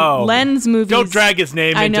 Only Len's movies. Don't drag his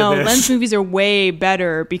name I into know this. Len's movies are way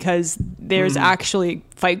better because there's actually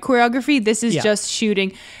fight choreography. This is just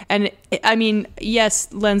shooting, and I mean,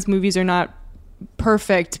 yes, Len's movies are not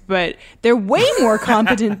perfect, but they're way more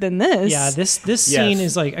competent than this. Yeah, this scene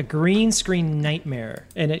is like a green screen nightmare,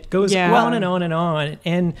 and it goes on and on and on,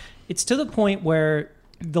 and it's to the point where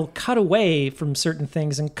they'll cut away from certain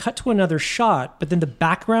things and cut to another shot, but then the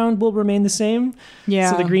background will remain the same.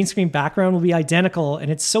 Yeah. So the green screen background will be identical,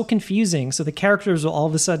 and it's so confusing. So the characters will all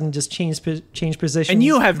of a sudden just change position. And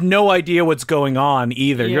you have no idea what's going on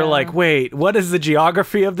either. Yeah. You're like, wait, what is the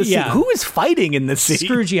geography of the scene? Yeah. Who is fighting in this scene?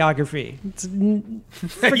 Screw geography.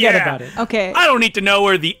 Forget about it. Okay. I don't need to know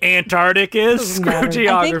where the Antarctic is. Screw matter.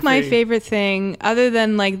 geography. I think my favorite thing, other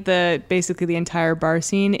than like basically the entire bar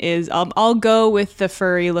scene, is I'll go with the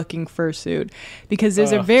furry-looking fursuit, because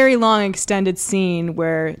there's a very long extended scene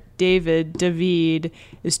where David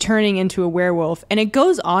is turning into a werewolf, and it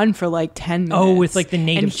goes on for like 10 minutes. Oh, with like the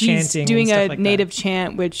native and he's chanting, doing and a stuff like native that.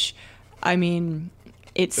 chant, which, I mean,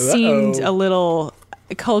 it seemed a little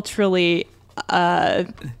culturally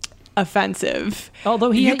offensive.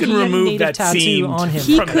 Although he You had can a remove native that tattoo scene on him.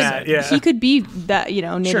 He from could that, yeah. he could be that,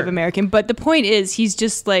 Native Sure. American, but the point is he's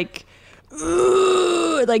just like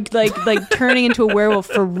like turning into a werewolf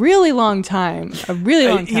for a really long time. A really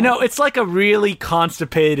long time. It's like a really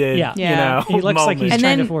constipated, Yeah. He looks like he's and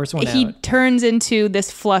trying then to force one he out. turns into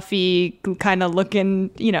this fluffy kind of looking,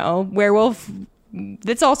 werewolf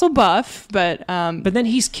that's also buff, but But then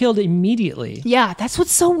he's killed immediately. yeah, that's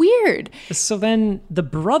what's so weird. So then the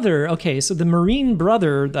brother, so the Marine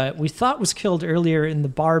brother that we thought was killed earlier in the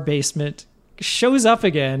bar basement shows up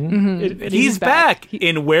again. And He's back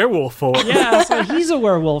in werewolf form. yeah, so he's a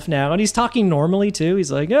werewolf now, and he's talking normally too.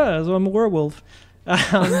 He's like, yeah, so I'm a werewolf.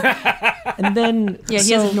 And then Yeah,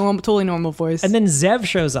 he has a totally normal voice. And then Zev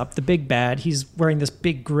shows up, the big bad. He's wearing this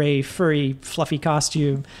big gray, furry, fluffy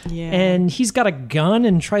costume. Yeah. And he's got a gun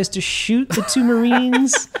and tries to shoot the two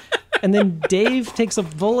Marines. And then Dave takes a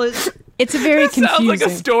bullet. It's a very confusing. Sounds like a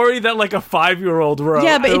story that like a 5-year-old wrote.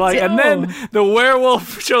 Yeah, but They're like, it's- and then the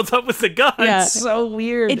werewolf shows up with the gun. Yeah. It's so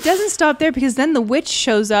weird. It doesn't stop there, because then the witch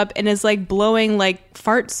shows up and is like blowing like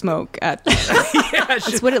fart smoke at them. Yeah,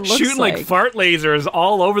 That's what it looks shooting like like. fart lasers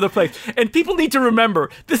all over the place. And people need to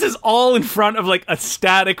remember, this is all in front of like a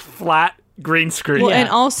static, flat green screen. Well, Yeah. and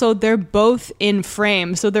also they're both in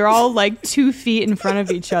frame, so they're all like 2 feet in front of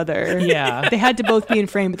each other. Yeah. They had to both be in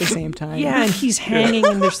frame at the same time. Yeah, and he's hanging,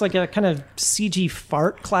 and there's like a kind of CG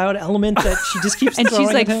fart cloud element that she just keeps And throwing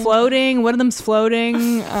she's like at him. floating. One of them's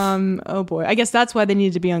floating. Oh boy. I guess that's why they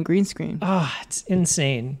needed to be on green screen. Oh, it's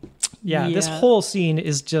insane. Yeah, this Yeah. whole scene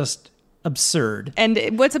is just absurd. And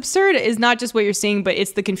what's absurd is not just what you're seeing, but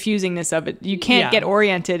it's the confusingness of it. You can't Yeah. get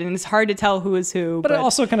oriented, and it's hard to tell who is who. But it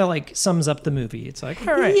also kind of like sums up the movie. It's like,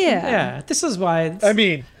 all right, Yeah. this is why. I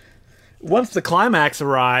mean, once the climax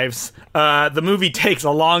arrives, the movie takes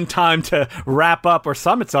a long time to wrap up or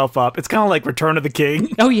sum itself up. It's kind of like Return of the King.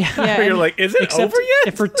 Oh yeah, Yeah, Where you're and- like, is it Except over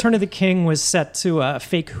yet? if Return of the King was set to a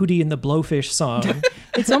fake Hootie and the Blowfish song,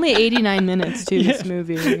 It's only 89 minutes to this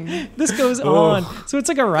movie. this goes on. So it's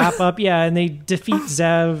like a wrap up, and they defeat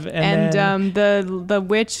Zev, and then, The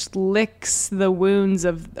witch licks the wounds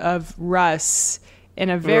of Russ in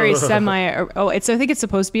a very I think it's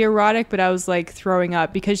supposed to be erotic, but I was like throwing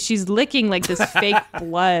up because she's licking like this fake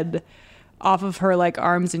blood off of her like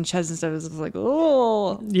arms and chest and stuff. It was like,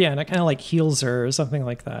 oh and it kind of like heals her or something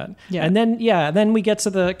like that. Yeah. And then we get to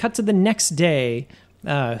the next day.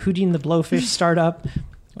 Hootie and the Blowfish start up.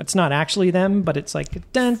 It's not actually them, but it's like faux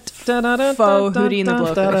Hootie and the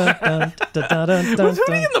Blowfish. Was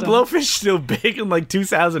Hootie and the Blowfish still big in like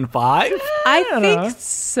 2005? I don't think know.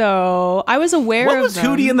 so. I was aware What of was them.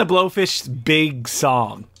 Hootie and the Blowfish's big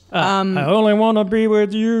song? I only want to be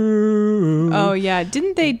with you. Oh yeah,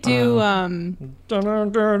 didn't they do? Oh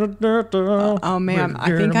man,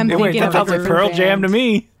 I think I'm Wait, thinking that of sounds a like different Pearl Jam band. to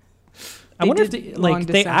me. I wonder if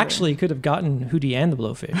they actually could have gotten Hootie and the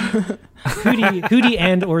Blowfish. Hootie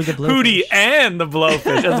and or the Blowfish. Hootie and the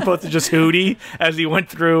Blowfish, as opposed to just Hootie as he went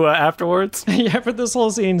through afterwards. Yeah, but this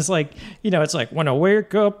whole scene is like, it's like, when I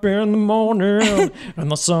wake up in the morning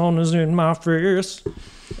and the sun is in my face.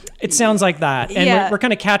 It sounds like that. And we're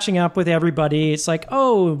kind of catching up with everybody. It's like,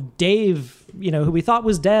 oh, Dave, who we thought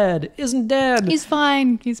was dead, isn't dead. He's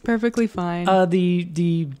fine. He's perfectly fine.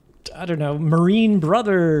 The I don't know, Marine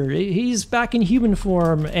brother, he's back in human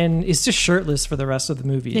form and is just shirtless for the rest of the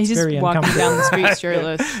movie. He's just walking down the street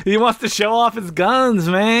shirtless. He wants to show off his guns,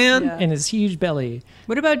 man. Yeah. And his huge belly.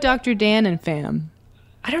 What about Dr. Dan and fam?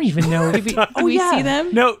 I don't even know. We see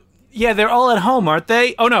them? No. Yeah, they're all at home, aren't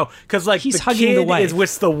they? Oh, no, because he's the hugging kid the wife. is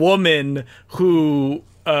with the woman who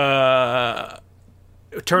turned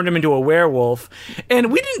him into a werewolf.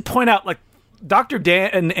 And we didn't point out, Dr.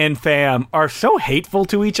 Dan and Fam are so hateful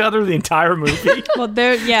to each other the entire movie. Well,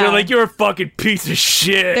 they're like, you're a fucking piece of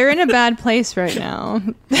shit. They're in a bad place right now.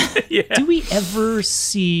 Yeah. Do we ever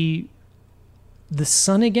see the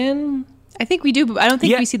son again? I think we do, but I don't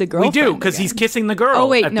think we see the girlfriend. We do, because he's kissing the girl. Oh,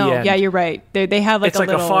 wait, no. Yeah, you're right. They have it's a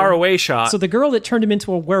little... a far away shot. So the girl that turned him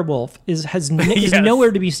into a werewolf is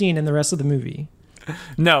nowhere to be seen in the rest of the movie.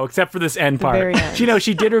 No, except for this end part. Very end.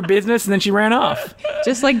 She did her business and then she ran off.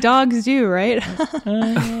 Just like dogs do, right?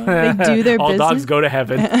 They do their All business. dogs go to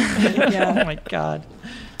heaven. Yeah. Oh my God.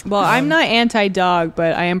 Well, I'm not anti-dog,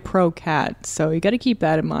 but I am pro-cat, so you got to keep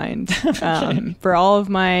that in mind for all of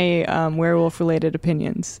my werewolf-related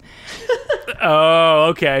opinions. Oh,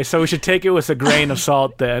 okay. So we should take it with a grain of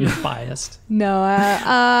salt then. You're biased. No,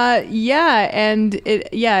 and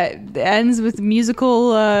it ends with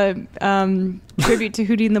musical tribute to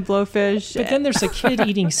Hootie and the Blowfish. But then there's a kid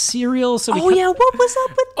eating cereal. So what was up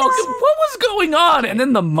with that? Okay, what was going on? And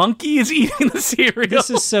then the monkey is eating the cereal. This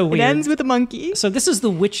is so weird. It ends with a monkey. So this is the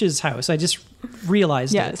witch's house. I just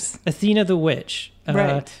realized it. Athena the witch.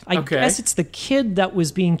 Right. I guess it's the kid that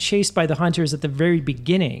was being chased by the hunters at the very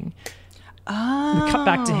beginning. Oh. We cut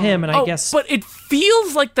back to him, and I guess... But it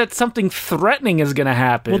feels like that something threatening is going to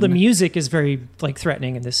happen. Well, the music is very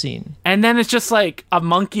threatening in this scene. And then it's just like a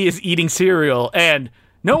monkey is eating cereal, and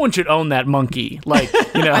no one should own that monkey.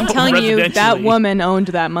 I'm telling you, that woman owned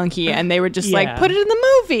that monkey, and they were just like, put it in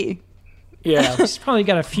the movie. Yeah. She's probably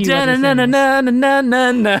got a few other things.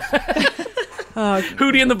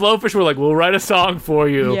 Hootie and the Blowfish were like, we'll write a song for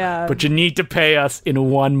you, but you need to pay us in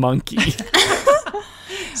one monkey.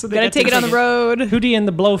 So they gotta take it on the road. Hootie and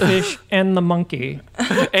the Blowfish and the monkey.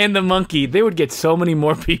 And the monkey. They would get so many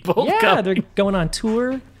more people. Yeah, they're going on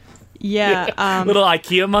tour. Yeah. Little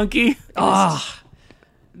IKEA monkey.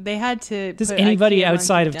 They had to. Does anybody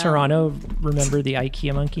outside of Toronto remember the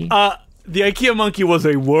IKEA monkey? The IKEA monkey was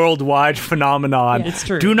a worldwide phenomenon. Yeah, it's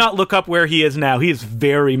true. Do not look up where he is now. He is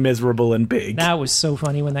very miserable and big. That was so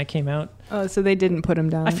funny when that came out. Oh, so they didn't put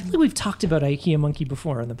him down. I feel like we've talked about IKEA monkey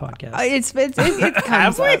before on the podcast. It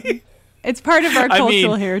comes up. It's part of our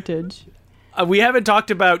cultural heritage. We haven't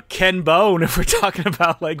talked about Ken Bone if we're talking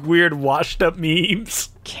about weird washed up memes.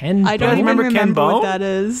 Ken Bone? I don't even remember Ken Bone? What that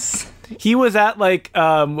is. He was at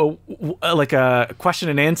a question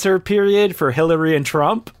and answer period for Hillary and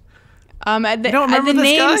Trump. The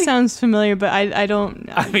name sounds familiar, but I don't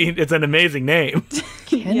know. I mean, it's an amazing name.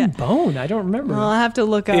 Ken Bone? I don't remember. Well, I'll have to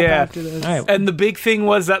look up after this. Right. And the big thing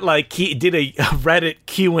was that he did a Reddit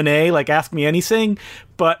Q&A, Ask Me Anything,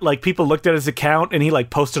 but people looked at his account and he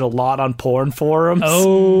posted a lot on porn forums.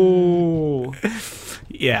 Oh.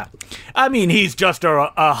 Yeah. I mean, he's just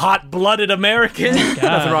a hot-blooded American.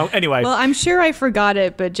 Nothing wrong. Anyway. Well, I'm sure I forgot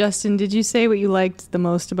it, but Justin, did you say what you liked the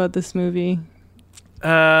most about this movie?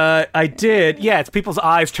 I did. Yeah, it's people's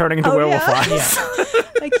eyes turning into werewolf eyes. Yeah.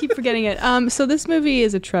 I keep forgetting it. So this movie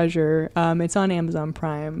is a treasure. It's on Amazon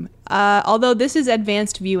Prime. Although this is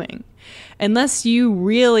advanced viewing. Unless you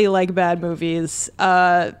really like bad movies,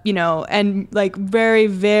 and very,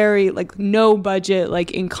 very no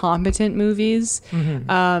budget, incompetent movies.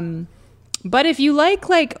 Mm-hmm. But if you like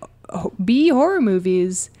B horror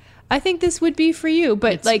movies, I think this would be for you.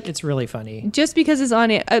 But it's really funny. Just because it's on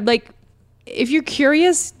it, if you're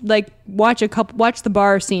curious, watch the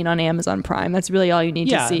bar scene on Amazon Prime. That's really all you need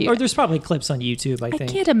to see. Or there's probably clips on YouTube, I think.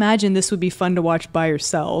 I can't imagine this would be fun to watch by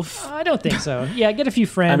yourself. I don't think so. Yeah, get a few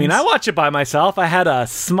friends. I mean, I watch it by myself. I had a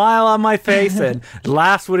smile on my face and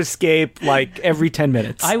laughs would escape every 10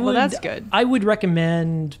 minutes. That's good. I would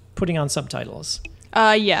recommend putting on subtitles.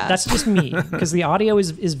 Yeah. That's just me, because the audio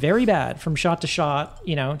is very bad from shot to shot.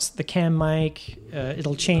 It's the cam mic.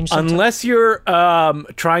 It'll change sometimes. Unless you're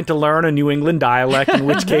trying to learn a New England dialect, in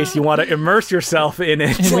which case you want to immerse yourself in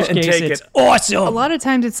it and take it. Awesome. A lot of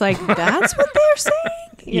times it's that's what they're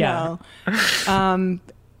saying? you know.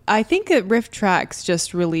 I think that Riff Tracks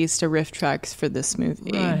just released a Riff Tracks for this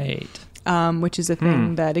movie. Right. Which is a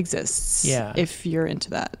thing that exists. Yeah. If you're into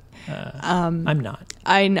that. I'm not.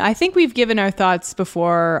 I think we've given our thoughts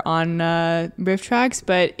before on Riff Tracks,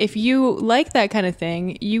 but if you like that kind of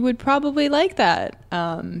thing, you would probably like that.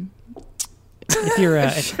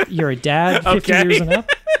 If you're a dad 50 years and up.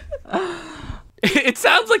 It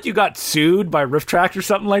sounds like you got sued by Riff Tracks or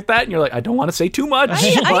something like that, and you're like, I don't want to say too much.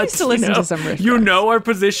 I used to listen to some Riff Tracks. You know our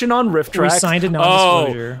position on Riff Tracks. We signed a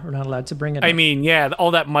non-disclosure. We're not allowed to bring it up. I mean, yeah, all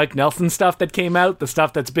that Mike Nelson stuff that came out, the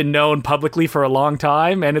stuff that's been known publicly for a long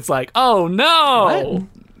time, and it's like, oh no! What?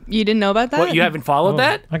 You didn't know about that? What, you haven't followed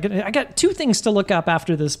that? I got 2 things to look up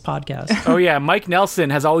after this podcast. Oh yeah, Mike Nelson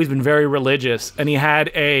has always been very religious, and he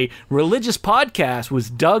had a religious podcast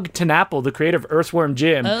with Doug TenNapel, the creator of Earthworm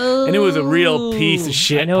Jim, and it was a real piece of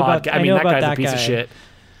shit podcast. I mean, that guy's a piece of shit.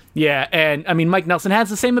 Yeah, and I mean, Mike Nelson has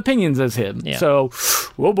the same opinions as him. Yeah. So,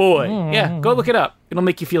 oh boy. Yeah, go look it up. It'll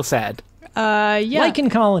make you feel sad. Yeah.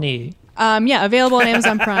 Lycan Colony. Yeah, available on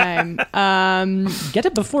Amazon Prime. Get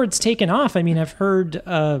it before it's taken off. I mean, I've heard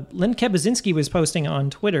Len Kabaczynski was posting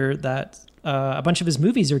on Twitter that a bunch of his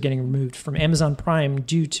movies are getting removed from Amazon Prime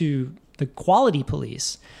due to the quality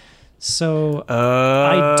police. So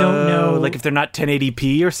I don't know. Like if they're not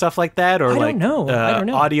 1080p or stuff like that, or I don't know.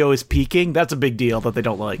 Audio is peaking. That's a big deal that they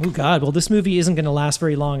don't like. Oh God! Well, this movie isn't going to last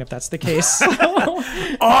very long if that's the case.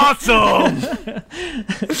 Awesome.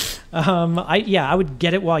 I would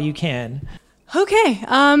get it while you can. Okay,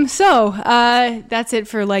 so that's it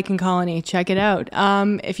for Lycan Colony. Check it out.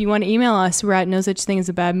 If you want to email us, we're at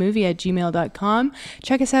nosuchthingasabadmovie@gmail.com.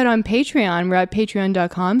 Check us out on Patreon. We're at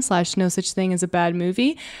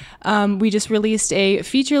patreon.com/nosuchthingasabadmovie. We just released a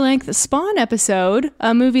feature-length Spawn episode,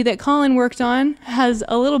 a movie that Colin worked on, has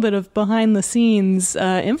a little bit of behind-the-scenes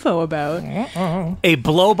info about. A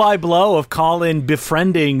blow-by-blow of Colin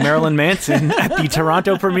befriending Marilyn Manson at the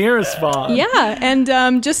Toronto premiere of Spawn. Yeah,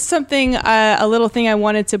 and just something... a little thing I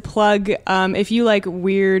wanted to plug. If you like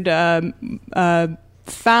weird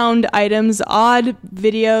found items, odd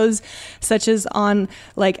videos, such as on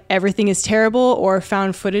like Everything is Terrible or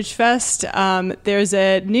Found Footage Fest, there's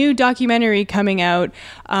a new documentary coming out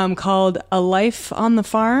called A Life on the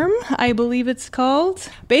Farm, I believe it's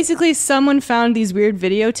called. Basically, someone found these weird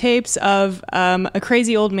videotapes of a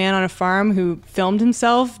crazy old man on a farm who filmed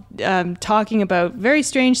himself talking about very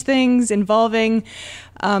strange things involving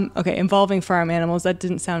farm animals. That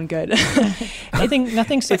didn't sound good.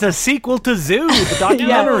 Nothing. It's a sequel to Zoo, the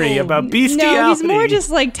documentary about bestiality. No, he's more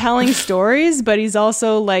just like telling stories, but he's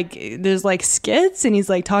also like, there's like skits and he's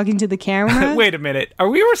like talking to the camera. Wait a minute. Are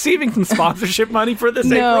we receiving some sponsorship money for this?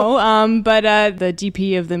 No, but the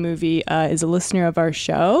DP of the movie is a listener of our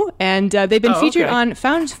show, and they've been featured on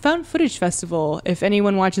Found Footage Festival. If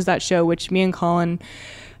anyone watches that show, which me and Colin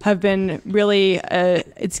have been really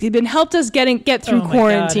it's been helped us get through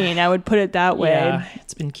quarantine. God. I would put it that way. Yeah,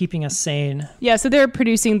 it's been keeping us sane. Yeah, so they're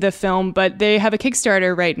producing the film, but they have a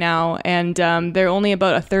Kickstarter right now, and they're only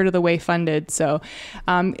about a third of the way funded. So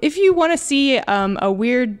if you want to see a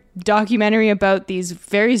weird documentary about these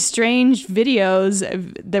very strange videos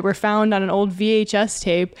that were found on an old VHS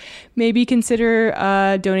tape, maybe consider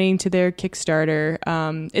donating to their Kickstarter.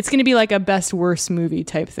 It's going to be like a best worst movie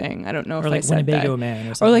type thing. I don't know if like I said Winnebago that. Man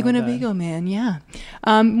or something. Or like Winnebago Man, yeah.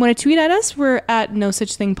 Want to tweet at us? We're at No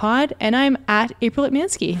Such Thing Pod, and I'm at April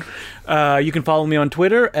Atmansky. You can follow me on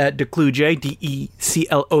Twitter at DeCloux,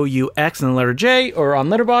 DECLOUX and the letter J, or on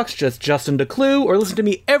Letterboxd, just Justin DeCloux, or listen to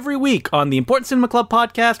me every week on the Important Cinema Club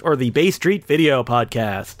podcast or the Bay Street Video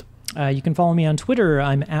podcast. You can follow me on Twitter.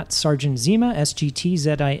 I'm at Sergeant Zima,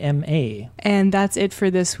 SGTZIMA. And that's it for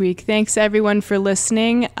this week. Thanks, everyone, for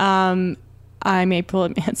listening. I'm April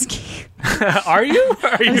Atmansky. Are you?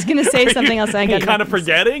 I was going to say something else. I got kind of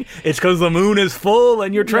forgetting. It's because the moon is full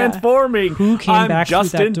and you're transforming. Who came back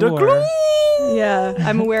Justin through that door? Yeah,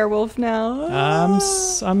 I'm a werewolf now. I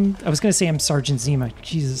was going to say I'm Sergeant Zima.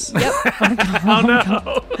 Jesus. Yep.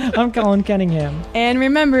 I'm Colin Cunningham. And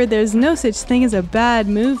remember, there's no such thing as a bad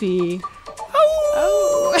movie.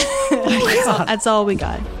 Oh. That's all we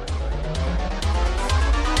got.